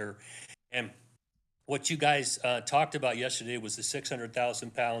licensure. And what you guys talked about yesterday was the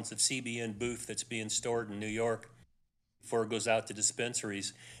 600,000 pounds of CBN boof that's being stored in New York before it goes out to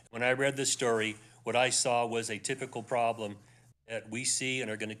dispensaries. When I read this story, what I saw was a typical problem that we see and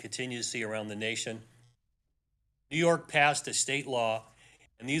are going to continue to see around the nation. New York passed a state law,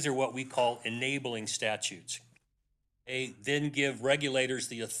 and these are what we call enabling statutes. They then give regulators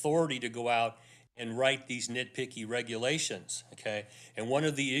the authority to go out and write these nitpicky regulations, okay? And one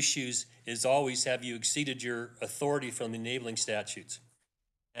of the issues is always, have you exceeded your authority from the enabling statutes?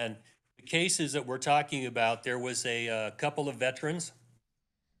 And the cases that we're talking about, there was a couple of veterans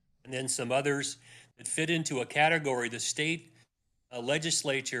and then some others that fit into a category the state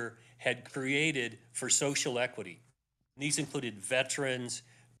legislature had created for social equity. And these included veterans,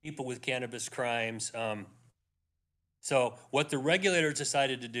 people with cannabis crimes. So what the regulators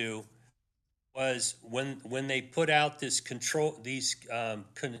decided to do was when they put out this control, these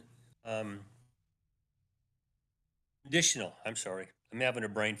conditional, I'm sorry, I'm having a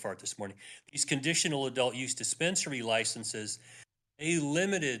brain fart this morning. These conditional adult use dispensary licenses, they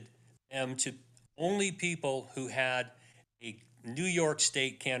limited them to only people who had a New York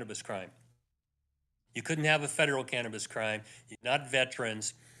State cannabis crime. You couldn't have a federal cannabis crime, not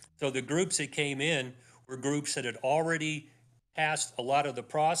veterans. So the groups that came in were groups that had already passed a lot of the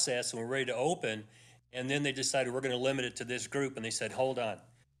process and were ready to open, and then they decided we're going to limit it to this group, and they said, hold on,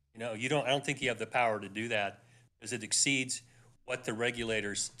 I don't think you have the power to do that because it exceeds what the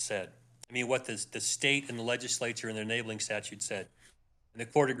regulators said. I mean, what the state and the legislature and the enabling statute said. And the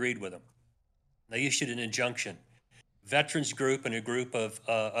court agreed with them. They issued an injunction. Veterans group and a group of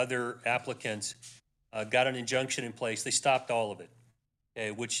other applicants got an injunction in place. They stopped all of it,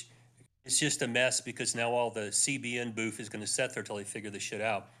 okay, which is just a mess because now all the CBN booth is going to sit there till they figure this shit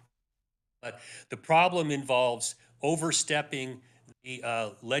out. But the problem involves overstepping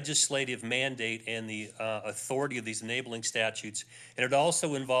the legislative mandate and the authority of these enabling statutes. And it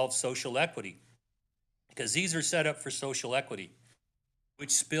also involves social equity because these are set up for social equity,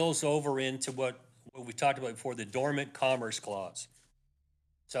 which spills over into what we talked about before, the Dormant Commerce Clause.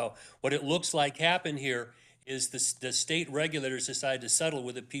 So what it looks like happened here is the state regulators decided to settle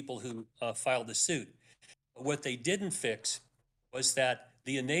with the people who filed the suit. But what they didn't fix was that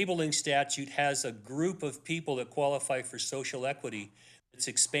the enabling statute has a group of people that qualify for social equity that's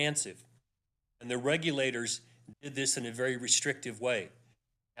expansive. And the regulators did this in a very restrictive way.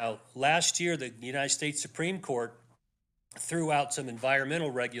 Now, last year, the United States Supreme Court threw out some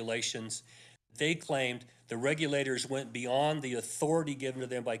environmental regulations. They claimed the regulators went beyond the authority given to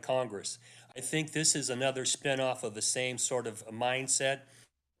them by Congress. I think this is another spinoff of the same sort of mindset,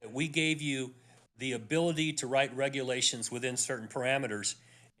 that we gave you the ability to write regulations within certain parameters,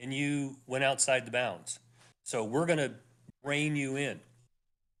 and you went outside the bounds. So we're going to rein you in.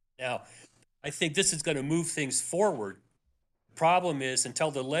 Now, I think this is going to move things forward. The problem is, until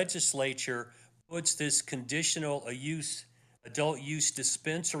the legislature puts this conditional adult use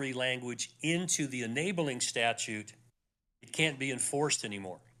dispensary language into the enabling statute, it can't be enforced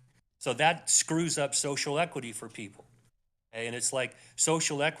anymore. So that screws up social equity for people. Okay? And it's like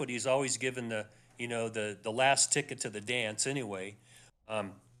social equity is always given the last ticket to the dance anyway.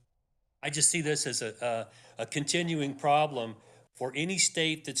 I just see this as a continuing problem for any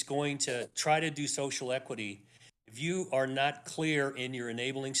state that's going to try to do social equity. If you are not clear in your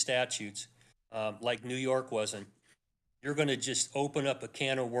enabling statutes, like New York wasn't, you're going to just open up a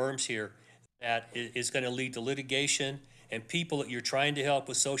can of worms here that is going to lead to litigation, and people that you're trying to help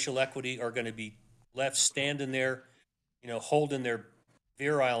with social equity are going to be left standing there, holding their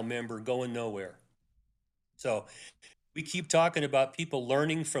virile member, going nowhere. So we keep talking about people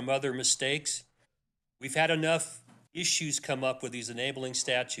learning from other mistakes. We've had enough issues come up with these enabling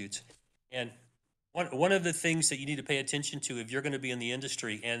statutes. And one of the things that you need to pay attention to if you're going to be in the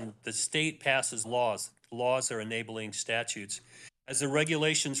industry and the state passes laws are enabling statutes. As the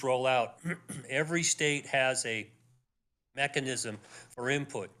regulations roll out, every state has a mechanism for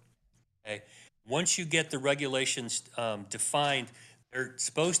input. Okay? Once you get the regulations defined, they're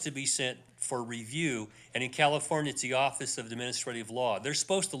supposed to be sent for review, and in California, it's the Office of Administrative Law. They're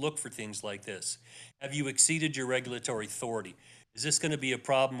supposed to look for things like this. Have you exceeded your regulatory authority? Is this going to be a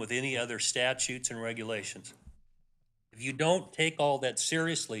problem with any other statutes and regulations? If you don't take all that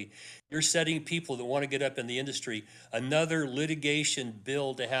seriously, you're setting people that want to get up in the industry another litigation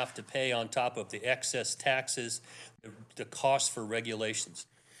bill to have to pay on top of the excess taxes, the cost for regulations.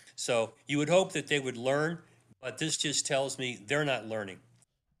 So you would hope that they would learn, but this just tells me they're not learning.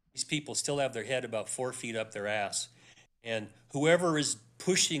 These people still have their head about 4 feet up their ass. And whoever is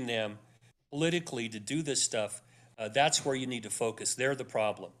pushing them politically to do this stuff, that's where you need to focus. They're the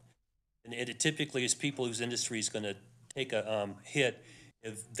problem. And it typically is people whose industry is going to take a hit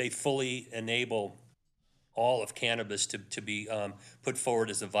if they fully enable all of cannabis to be put forward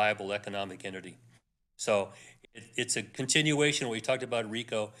as a viable economic entity. So it's a continuation of what we talked about,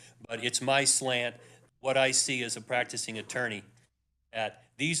 Rico, but it's my slant, what I see as a practicing attorney, that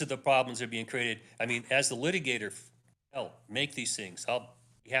these are the problems that are being created. I mean, as the litigator, hell, make these things. I'll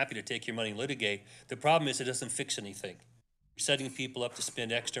be happy to take your money and litigate. The problem is it doesn't fix anything. You're setting people up to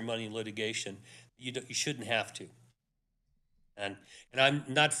spend extra money in litigation. You shouldn't have to. And I'm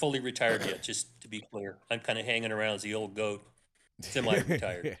not fully retired yet, just to be clear. I'm kind of hanging around as the old goat,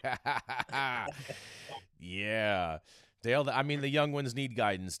 semi-retired. Yeah. Dale, I mean, the young ones need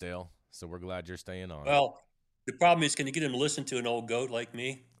guidance, Dale. So we're glad you're staying on. Well, the problem is, can you get them to listen to an old goat like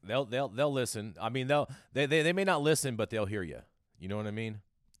me? They'll listen. I mean, they may not listen, but they'll hear you. You know what I mean?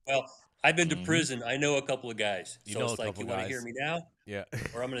 Well, I've been to prison. I know a couple of guys. So it's like, you want to hear me now? Yeah.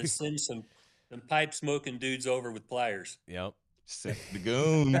 Or I'm going to send some pipe smoking dudes over with pliers. Yep. Set the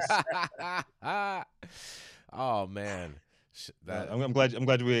goons. Oh man. I'm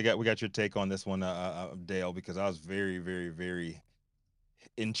glad we got your take on this one, Dale, because I was very, very, very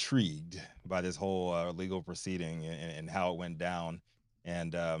intrigued by this whole legal proceeding and how it went down.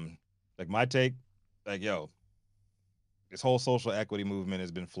 And like my take, like, yo, this whole social equity movement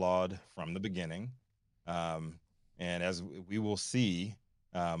has been flawed from the beginning. And as we will see,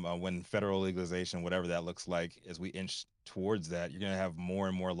 when federal legalization, whatever that looks like, as we inch towards that, you're going to have more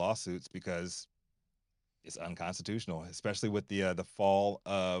and more lawsuits because it's unconstitutional, especially with the fall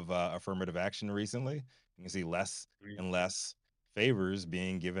of affirmative action recently. You can see less and less favors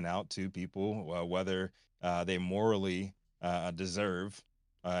being given out to people, whether they morally deserve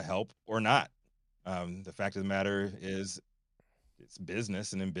help or not. The fact of the matter is, it's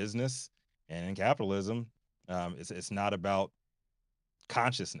business, and in business and in capitalism, it's not about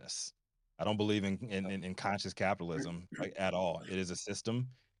consciousness. I don't believe in conscious capitalism at all. It is a system,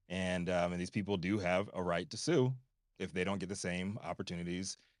 and these people do have a right to sue if they don't get the same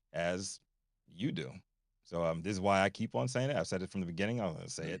opportunities as you do. So this is why I keep on saying it. I've said it from the beginning. I'm going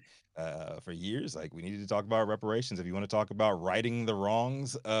to say it for years. Like, we need to talk about reparations. If you want to talk about righting the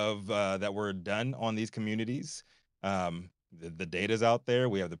wrongs of that were done on these communities, the data's out there.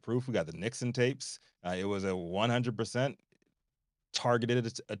 We have the proof. We got the Nixon tapes. It was a 100%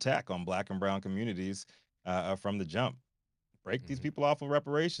 targeted attack on Black and brown communities from the jump. Break these people off of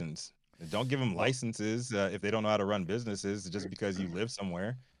reparations. Don't give them licenses if they don't know how to run businesses just because you live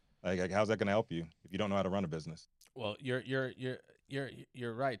somewhere. Like how's that going to help you if you don't know how to run a business? Well, you're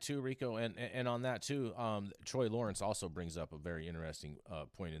right too, Rico, and on that too. Troy Lawrence also brings up a very interesting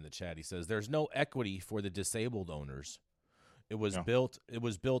point in the chat. He says there's no equity for the disabled owners. It was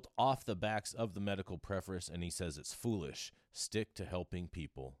built off the backs of the medical preference, and he says it's foolish. Stick to helping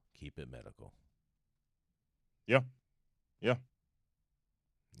people. Keep it medical. Yeah.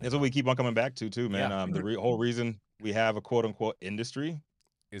 That's what we keep on coming back to too, man. Yeah. The whole reason we have a quote unquote industry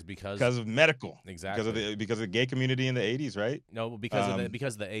is because of medical. Exactly. Because of the gay community in the 80s, right? No, because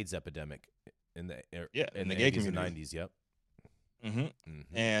of the AIDS epidemic in the gay 80s community. and 90s. Yep.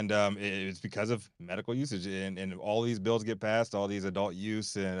 And it's because of medical usage, and all these bills get passed, all these adult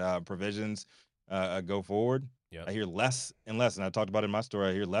use and provisions go forward. Yep. I hear less and less, and I talked about it in my story.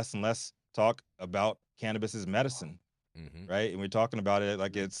 I hear less and less talk about cannabis as medicine, right? And we're talking about it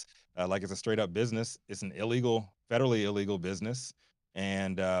like it's a straight up business. It's an federally illegal business.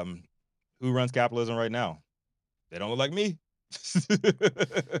 And who runs capitalism right now? They don't look like me.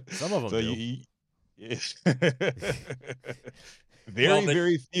 Some of them do.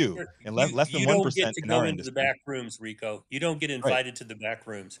 Very few, and less than 1% in our industry. You don't get to go into the back rooms, Rico. You don't get invited to the back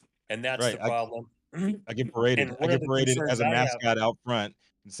rooms, and that's the problem. I get paraded. As a mascot out front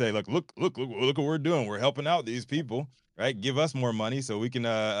and say, look what we're doing. We're helping out these people, right? Give us more money so we can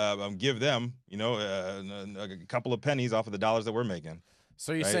give them, a couple of pennies off of the dollars that we're making.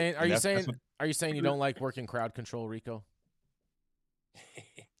 So you're saying, are you saying you don't like working crowd control, Rico?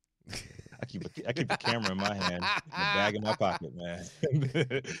 I keep a camera in my hand, and a bag in my pocket, man.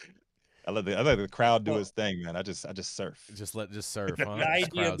 I let the crowd do its thing, man. I just surf. Just surf. Huh? The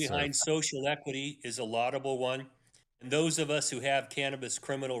idea behind social equity is a laudable one, and those of us who have cannabis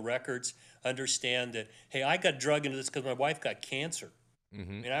criminal records understand that. Hey, I got drug into this because my wife got cancer. I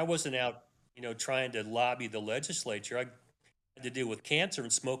mean, I wasn't out, trying to lobby the legislature. I had to deal with cancer,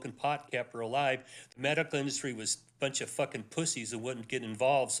 and smoking pot kept her alive. The medical industry was a bunch of fucking pussies that wouldn't get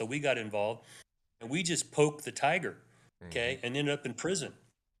involved, so we got involved, and we just poked the tiger, and ended up in prison.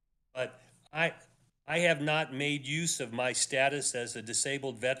 But I I have not made use of my status as a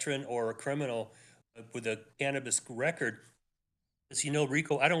disabled veteran or a criminal with a cannabis record. Because,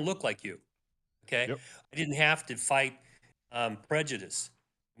 Rico, I don't look like you. Okay. Yep. I didn't have to fight prejudice.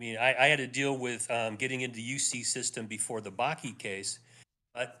 I mean, I had to deal with getting into the UC system before the Bakke case,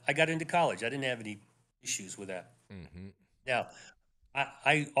 but I got into college. I didn't have any issues with that. Mm-hmm. Now,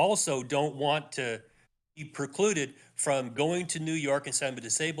 I also don't want to be precluded from going to New York and saying I'm a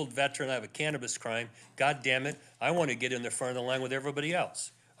disabled veteran, I have a cannabis crime. God damn it, I want to get in the front of the line with everybody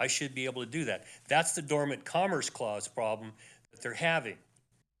else. I should be able to do that. That's the Dormant Commerce Clause problem that they're having.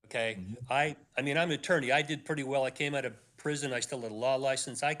 Okay, I mean, I'm an attorney. I did pretty well. I came out of prison. I still had a law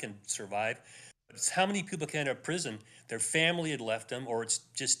license. I can survive. But it's how many people came out of prison? Their family had left them, or it's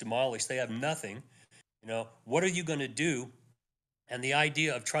just demolished. They have nothing. What are you going to do? And the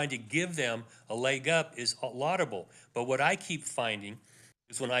idea of trying to give them a leg up is laudable. But what I keep finding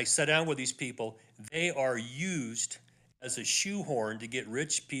is when I sit down with these people, they are used as a shoehorn to get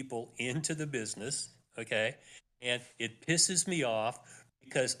rich people into the business. Okay, and it pisses me off.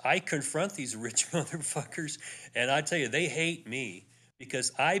 Because I confront these rich motherfuckers, and I tell you, they hate me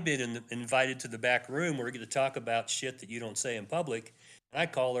because I've been invited to the back room where we're going to talk about shit that you don't say in public, and I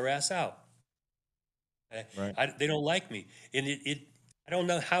call their ass out. Okay? Right. They don't like me. And I don't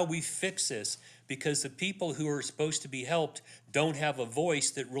know how we fix this because the people who are supposed to be helped don't have a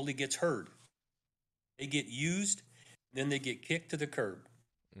voice that really gets heard. They get used, and then they get kicked to the curb.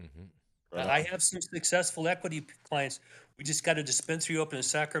 Mm-hmm. Right. I have some successful equity clients. We just got a dispensary open in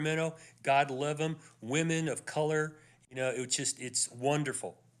Sacramento. God love them. Women of color. It's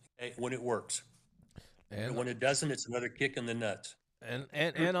wonderful when it works. And when it doesn't, it's another kick in the nuts.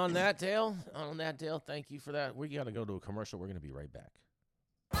 And on that, Dale, thank you for that. We got to go to a commercial. We're going to be right back.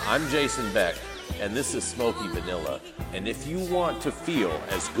 I'm Jason Beck, and this is Smoky Vanilla. And if you want to feel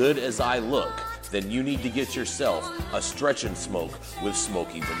as good as I look, then you need to get yourself a Stretch and Smoke with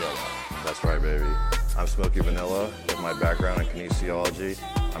Smoky Vanilla. That's right, baby. I'm Smoky Vanilla. With my background in kinesiology,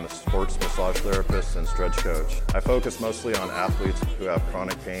 I'm a sports massage therapist and stretch coach. I focus mostly on athletes who have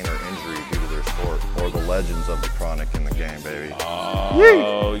chronic pain or injury due to their sport, or the legends of the chronic in the game, baby.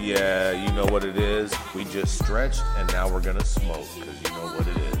 Oh, yeah, you know what it is. We just stretched, and now we're going to smoke, because you know what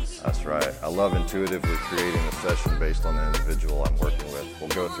it is. That's right. I love intuitively creating a session based on the individual I'm working with. We'll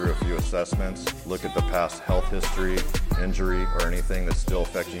go through a few assessments, look at the past health history, injury, or anything that's still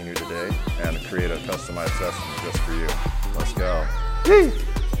affecting you today, and create a customized session just for you. Let's go. Woo!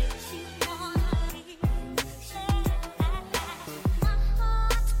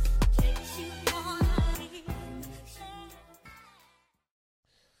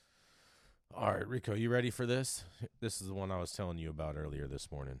 All right, Rico, you ready for this? This is the one I was telling you about earlier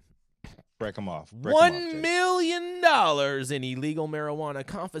this morning. Break them off. $1 million in illegal marijuana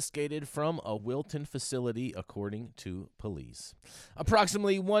confiscated from a Wilton facility, according to police.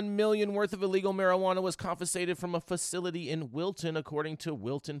 Approximately $1 million worth of illegal marijuana was confiscated from a facility in Wilton, according to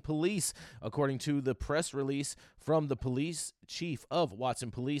Wilton police. According to the press release from the police chief of Watson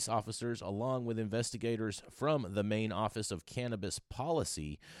police officers, along with investigators from the main office of cannabis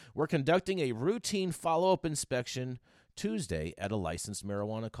policy, were conducting a routine follow-up inspection Tuesday at a licensed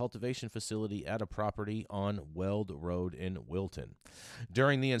marijuana cultivation facility at a property on Weld Road in Wilton.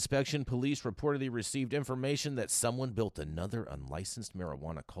 During the inspection, police reportedly received information that someone built another unlicensed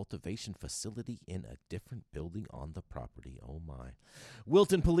marijuana cultivation facility in a different building on the property. Oh my.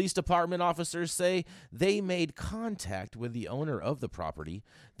 Wilton Police Department officers say they made contact with the owner of the property.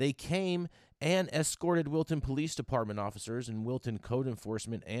 They came and escorted Wilton Police Department officers and Wilton Code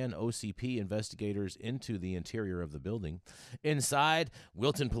Enforcement and OCP investigators into the interior of the building. Inside,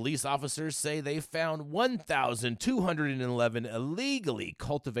 Wilton police officers say they found 1,211 illegally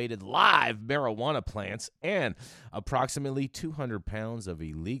cultivated live marijuana plants and approximately 200 pounds of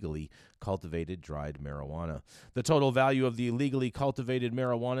illegally cultivated dried marijuana. The total value of the illegally cultivated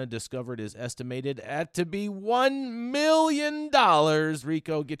marijuana discovered is estimated at to be $1 million.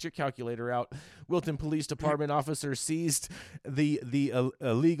 Rico, get your calculator out. Wilton Police Department officers seized the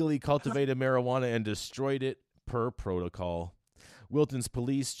illegally cultivated marijuana and destroyed it per protocol. Wilton's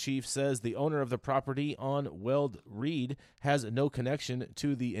police chief says the owner of the property on Weld Reed has no connection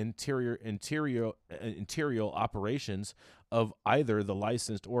to the interior operations of either the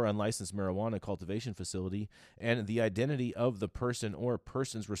licensed or unlicensed marijuana cultivation facility, and the identity of the person or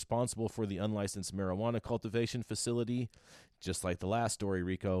persons responsible for the unlicensed marijuana cultivation facility, just like the last story,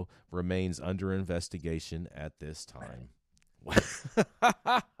 Rico, remains under investigation at this time.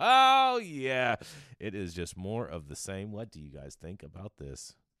 Oh, yeah. It is just more of the same. What do you guys think about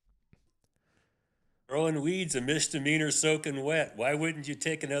this? Growing weed's a misdemeanor soaking wet. Why wouldn't you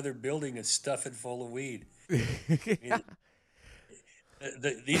take another building and stuff it full of weed? I mean,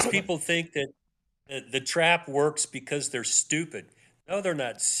 these people think that the trap works because they're stupid. No, they're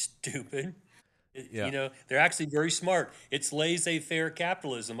not stupid. Yeah. You know, they're actually very smart. It's laissez-faire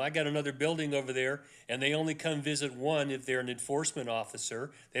capitalism. I got another building over there, and they only come visit one if they're an enforcement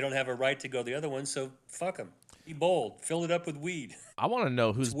officer. They don't have a right to go to the other one, so fuck them. Be bold. Fill it up with weed. I want to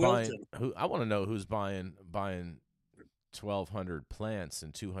know who's It's buying. Wilton. I want to know who's buying 1,200 plants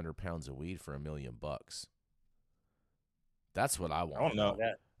and 200 pounds of weed for $1 million. That's what I want. I want to know.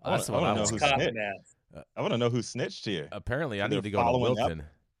 That. That's I what I want to know want. who It's cop snitched. math. I want to know who snitched here. Apparently, I They're need to go to following up? Wilton.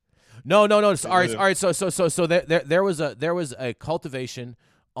 No. All right. They're- So there was a cultivation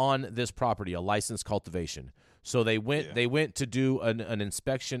on this property, a licensed cultivation. So they went to do an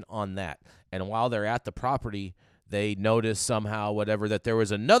inspection on that, and while they're at the property, they noticed somehow that there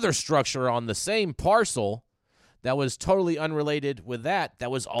was another structure on the same parcel that was totally unrelated with that.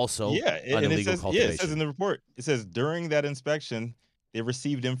 That was also an and illegal cultivation. it says in the report. It says during that inspection, they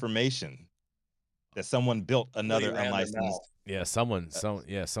received information that someone built another Really ran their unlicensed. mouth. Yeah,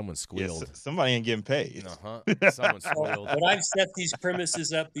 someone squealed. Somebody ain't getting paid. Someone Well, squealed. but I've set these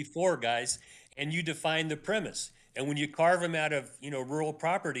premises up before, guys, and you define the premise. And when you carve them out of, rural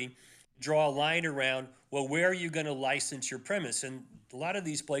property, draw a line around, well, where are you going to license your premise? And a lot of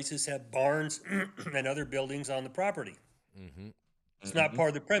these places have barns and other buildings on the property. Mm-hmm. It's not part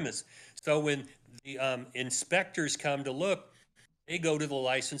of the premise. So when the inspectors come to look, they go to the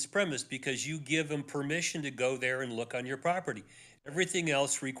licensed premise because you give them permission to go there and look on your property. Everything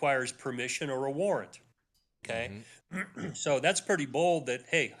else requires permission or a warrant. Okay? Mm-hmm. So that's pretty bold that,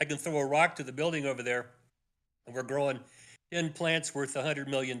 hey, I can throw a rock to the building over there and we're growing 10 plants worth $100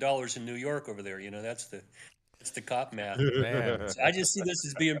 million in New York over there. That's the cop math. Man. So I just see this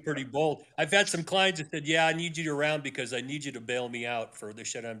as being pretty bold. I've had some clients that said, yeah, I need you around because I need you to bail me out for the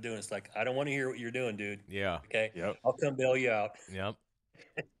shit I'm doing. It's like, I don't want to hear what you're doing, dude. Yeah. Okay. Yep. I'll come bail you out. Yep.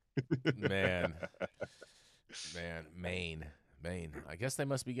 Man. Maine. I guess they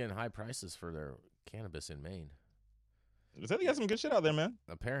must be getting high prices for their cannabis in Maine. They got some good shit out there, man.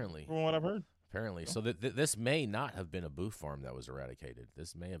 Apparently. From what I've heard. Apparently. So this may not have been a booth farm that was eradicated.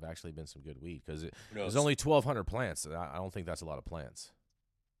 This may have actually been some good weed because there's only 1,200 plants. I don't think that's a lot of plants.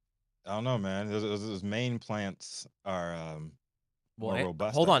 I don't know, man. Those main plants are more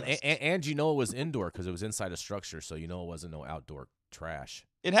robust. Hold I on. guess. And it was indoor because it was inside a structure, so it wasn't no outdoor trash.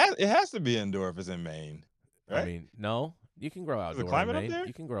 It has to be indoor if it's in Maine, right? I mean, no. You can grow outdoors climate in up Maine. there?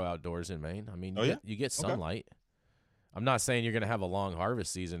 You can grow outdoors in Maine. I mean, you get Okay. sunlight. I'm not saying you're going to have a long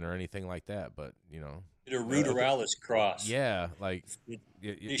harvest season or anything like that, but, Get a ruderalis cross. yeah, like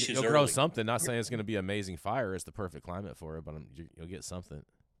Issues you'll grow early. something. Not saying it's going to be amazing fire. It's the perfect climate for it, but you'll get something.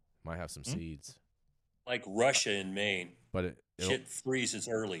 Might have some seeds. Like Russia in Maine. But Shit freezes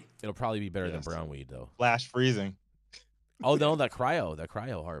early. it'll probably be better than Yes. brown weed, though. Flash freezing. Oh, no, that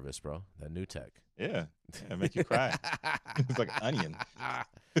cryo harvest, bro. That new tech. Yeah, make you cry. It's like an onion.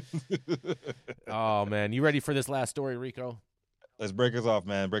 Oh, man. You ready for this last story, Rico? Let's break us off,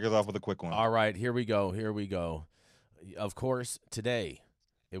 man. Break us off with a quick one. All right, here we go. Of course, today,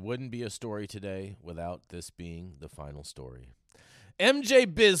 it wouldn't be a story today without this being the final story. MJ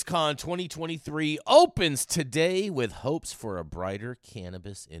BizCon 2023 opens today with hopes for a brighter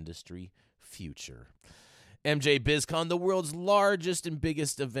cannabis industry future. MJ BizCon, the world's largest and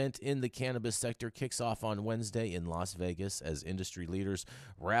biggest event in the cannabis sector, kicks off on Wednesday in Las Vegas as industry leaders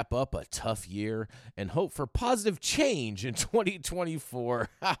wrap up a tough year and hope for positive change in 2024,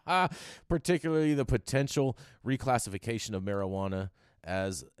 particularly the potential reclassification of marijuana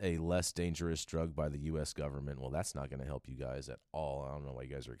as a less dangerous drug by the U.S. government. Well, that's not going to help you guys at all. I don't know why you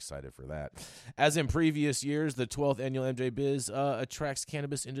guys are excited for that. As in previous years, the 12th annual MJ Biz attracts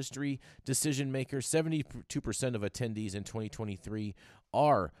cannabis industry decision makers. 72% of attendees in 2023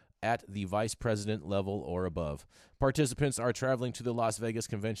 are at the vice president level or above. Participants are traveling to the Las Vegas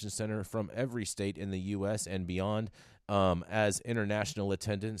Convention Center from every state in the U.S. and beyond, as international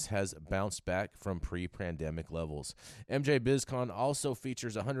attendance has bounced back from pre-pandemic levels. MJ BizCon also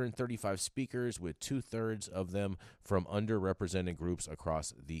features 135 speakers, with 2/3 of them from underrepresented groups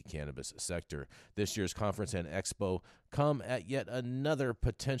across the cannabis sector. This year's conference and expo come at yet another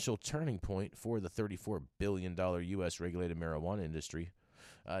potential turning point for the $34 billion U.S. regulated marijuana industry.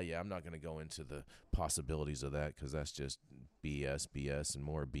 I'm not going to go into the possibilities of that because that's just BS, BS, and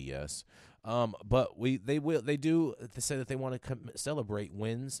more BS. But they do say that they want to celebrate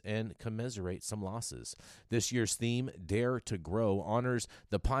wins and commiserate some losses. This year's theme, Dare to Grow, honors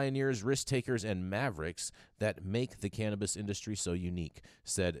the pioneers, risk takers, and mavericks that make the cannabis industry so unique,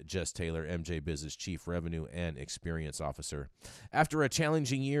 said Jess Taylor, MJ Biz's Chief Revenue and Experience Officer. After a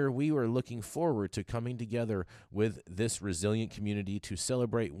challenging year, we were looking forward to coming together with this resilient community to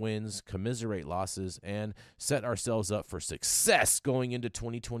celebrate wins, commiserate losses, and set ourselves up for success going into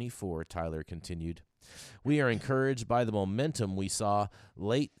 2024, Tyler continued. We are encouraged by the momentum we saw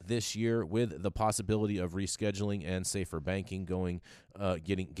late this year with the possibility of rescheduling and safer banking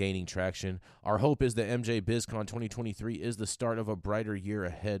gaining traction. Our hope is that MJ BizCon 2023 is the start of a brighter year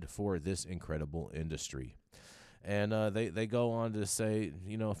ahead for this incredible industry. And they go on to say,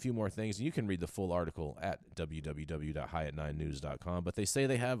 a few more things. You can read the full article at www.highat9news.com, but they say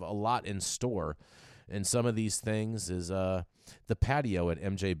they have a lot in store. And some of these things is the patio at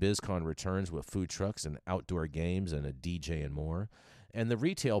MJ BizCon returns with food trucks and outdoor games and a DJ and more. And the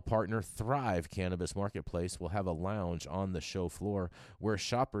retail partner Thrive Cannabis Marketplace will have a lounge on the show floor where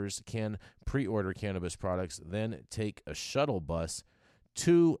shoppers can pre-order cannabis products, then take a shuttle bus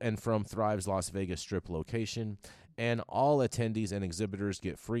to and from Thrive's Las Vegas Strip location. And all attendees and exhibitors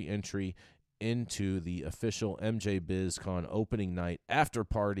get free entry into the official MJ BizCon opening night after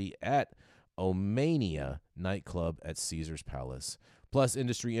party at Omania nightclub at Caesars Palace. Plus,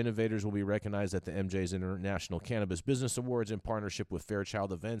 industry innovators will be recognized at the MJ's International Cannabis Business Awards in partnership with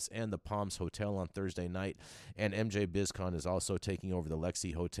Fairchild Events and the Palms Hotel on Thursday night. And MJ BizCon is also taking over the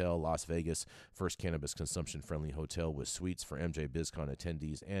Lexi Hotel, Las Vegas, first cannabis consumption-friendly hotel with suites for MJ BizCon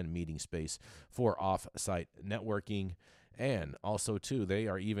attendees and meeting space for off-site networking. And also, too, they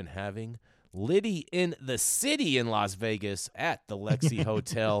are even having Liddy in the City in Las Vegas at the Lexi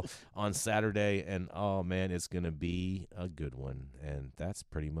Hotel on Saturday. And, oh, man, it's going to be a good one. And that's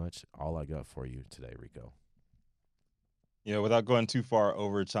pretty much all I got for you today, Rico. Without going too far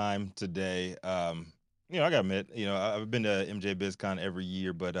over time today, I got to admit, I've been to MJ BizCon every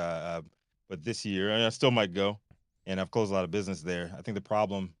year, but this year I still might go, and I've closed a lot of business there. I think the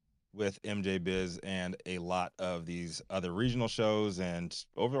problem with MJ Biz and a lot of these other regional shows and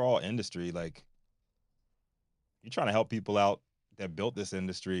overall industry, like, you're trying to help people out that built this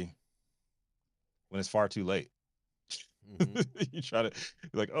industry when it's far too late. Mm-hmm. You try to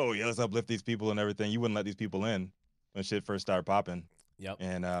like, oh yeah, let's uplift these people and everything. You wouldn't let these people in when shit first started popping. Yep.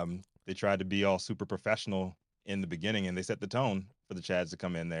 And they tried to be all super professional in the beginning, and they set the tone for the Chads to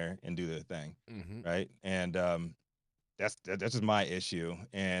come in there and do their thing. Mm-hmm. Right. And that's just my issue.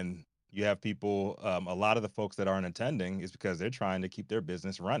 And you have people, a lot of the folks that aren't attending is because they're trying to keep their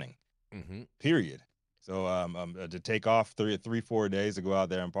business running, period. So to take off 3-4 days to go out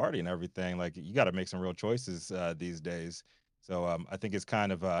there and party and everything, like, you got to make some real choices these days. So I think it's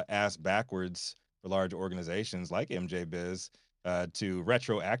kind of ass backwards for large organizations like MJ Biz to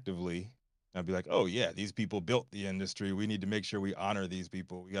retroactively be like, oh yeah, these people built the industry. We need to make sure we honor these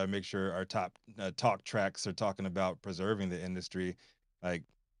people. We got to make sure our top talk tracks are talking about preserving the industry. Like,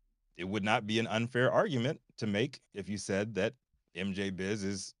 it would not be an unfair argument to make if you said that MJ Biz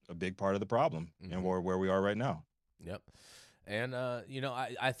is a big part of the problem and where we are right now. Yep. And,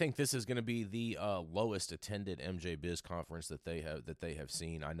 I think this is going to be the lowest attended MJ Biz conference that they have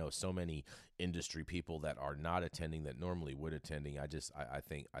seen. I know so many industry people that are not attending that normally would attending. I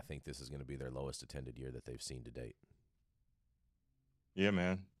think this is going to be their lowest attended year that they've seen to date. Yeah,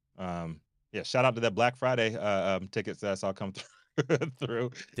 man. Shout out to that Black Friday tickets that I saw come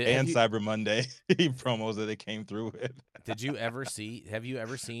through Cyber Monday promos that they came through with. Have you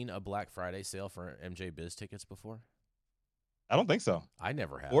ever seen a Black Friday sale for MJ Biz tickets before? I don't think so. I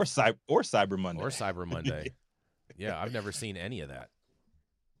never have. Or Cyber Monday. Or Cyber Monday. Yeah, I've never seen any of that.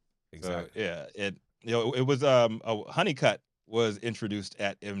 Exactly. It was Honeycut was introduced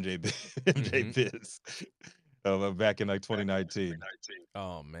at MJ Biz back in like 2019.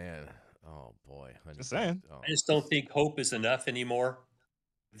 Oh man. Oh boy. Just saying. I just don't think hope is enough anymore.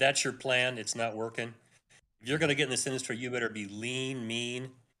 If that's your plan, it's not working. If you're going to get in this industry, you better be lean, mean,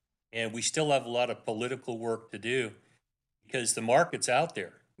 and we still have a lot of political work to do. Because the market's out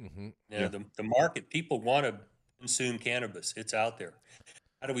there. The market, people want to consume cannabis. It's out there.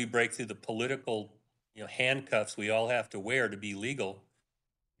 How do we break through the political, handcuffs we all have to wear to be legal?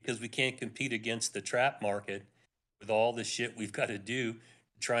 Because we can't compete against the trap market with all the shit we've got to do to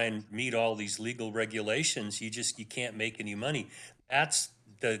try and meet all these legal regulations. You can't make any money. That's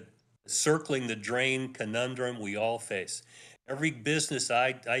the circling the drain conundrum we all face. Every business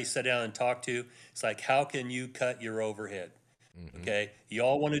I sit down and talk to, it's like, how can you cut your overhead? Okay, you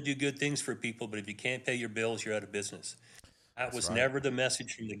all want to do good things for people, but if you can't pay your bills, you're out of business. That was right. never the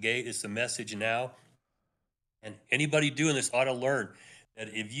message from the gate. It's the message now. And anybody doing this ought to learn that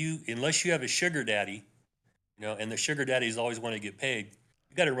unless you have a sugar daddy, and the sugar daddies always want to get paid,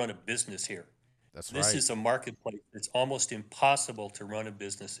 you got to run a business here. That's This right. is a marketplace. It's almost impossible to run a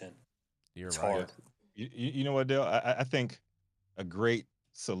business in. You're It's right. hard. You know what, Dale? I think a great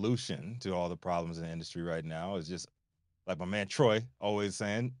solution to all the problems in the industry right now is just like my man Troy always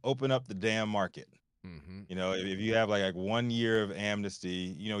saying, open up the damn market. Mm-hmm. If you have like 1 year of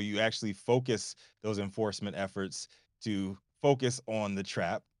amnesty, you actually focus those enforcement efforts to focus on the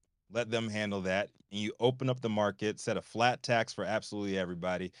trap, let them handle that, and you open up the market, set a flat tax for absolutely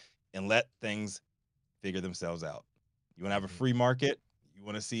everybody, and let things figure themselves out. You want to have a free market? You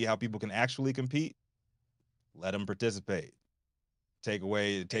want to see how people can actually compete? Let them participate. Take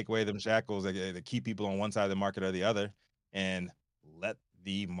away them shackles that keep people on one side of the market or the other, and let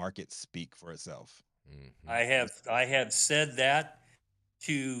the market speak for itself. Mm-hmm. I have said that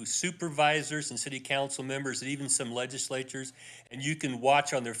to supervisors and city council members and even some legislatures, and you can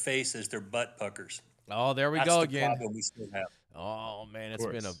watch on their face as their butt puckers. Oh, there we That's go the again. problem we still have. Oh man, it's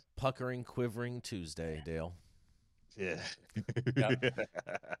been a puckering, quivering Tuesday, Dale. Yeah. Yep.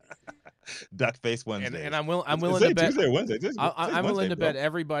 Duck face Wednesday. And I'm willing to bet Tuesday or Wednesday. I'm willing to bet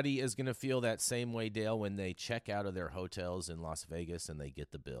everybody is going to feel that same way, Dale, when they check out of their hotels in Las Vegas and they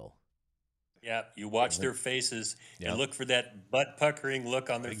get the bill. Yeah, you watch their faces Yep. and look for that butt puckering look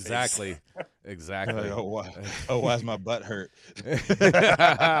on their Exactly. face. Exactly. Why's my butt hurt?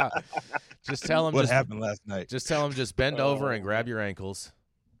 Just tell them what happened last night. Just tell them just bend over and grab your ankles.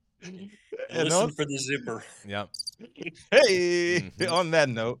 And listen for the zipper. Yep. Hey, on that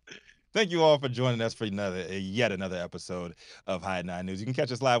note, thank you all for joining us for yet another episode of High 9 News. You can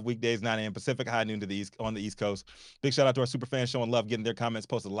catch us live weekdays, 9 a.m. Pacific, high noon on the East Coast. Big shout out to our super fans showing love, getting their comments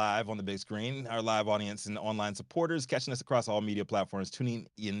posted live on the big screen. Our live audience and online supporters catching us across all media platforms, tuning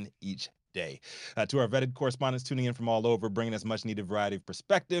in each day. To our vetted correspondents tuning in from all over, bringing us much needed variety of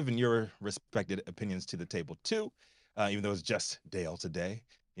perspective and your respected opinions to the table too. Even though it's just Dale today.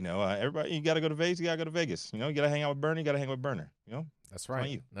 Everybody, you got to go to Vegas. You got to go to Vegas. You got to hang out with Bernie. You got to hang out with Burner. That's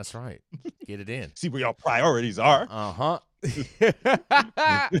right. That's right. Get it in. See where y'all priorities are. Uh-huh.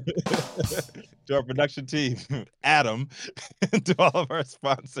 To our production team, Adam, and to all of our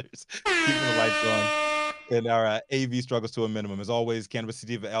sponsors, keeping the lights on and our AV struggles to a minimum. As always, Cannabis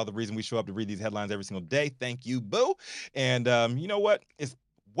Sativa L, the reason we show up to read these headlines every single day. Thank you, boo. And you know what? It's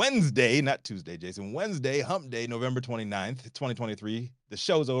Wednesday, not Tuesday, Jason. Wednesday, hump day, November 29th, 2023. The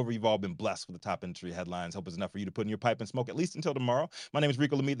show's over. You've all been blessed with the top industry headlines. Hope it's enough for you to put in your pipe and smoke at least until tomorrow. My name is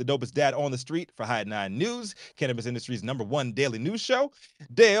Rico Lamite, the dopest dad on the street for High 9 News, cannabis industry's #1 daily news show.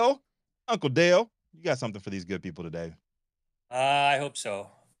 Dale, Uncle Dale, you got something for these good people today. I hope so.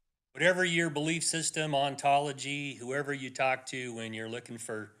 Whatever your belief system, ontology, whoever you talk to when you're looking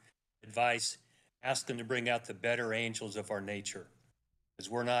for advice, ask them to bring out the better angels of our nature. Because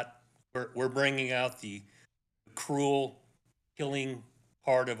we're bringing out the cruel, killing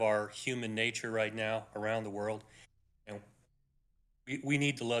part of our human nature right now around the world. And we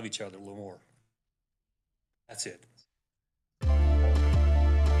need to love each other a little more. That's it.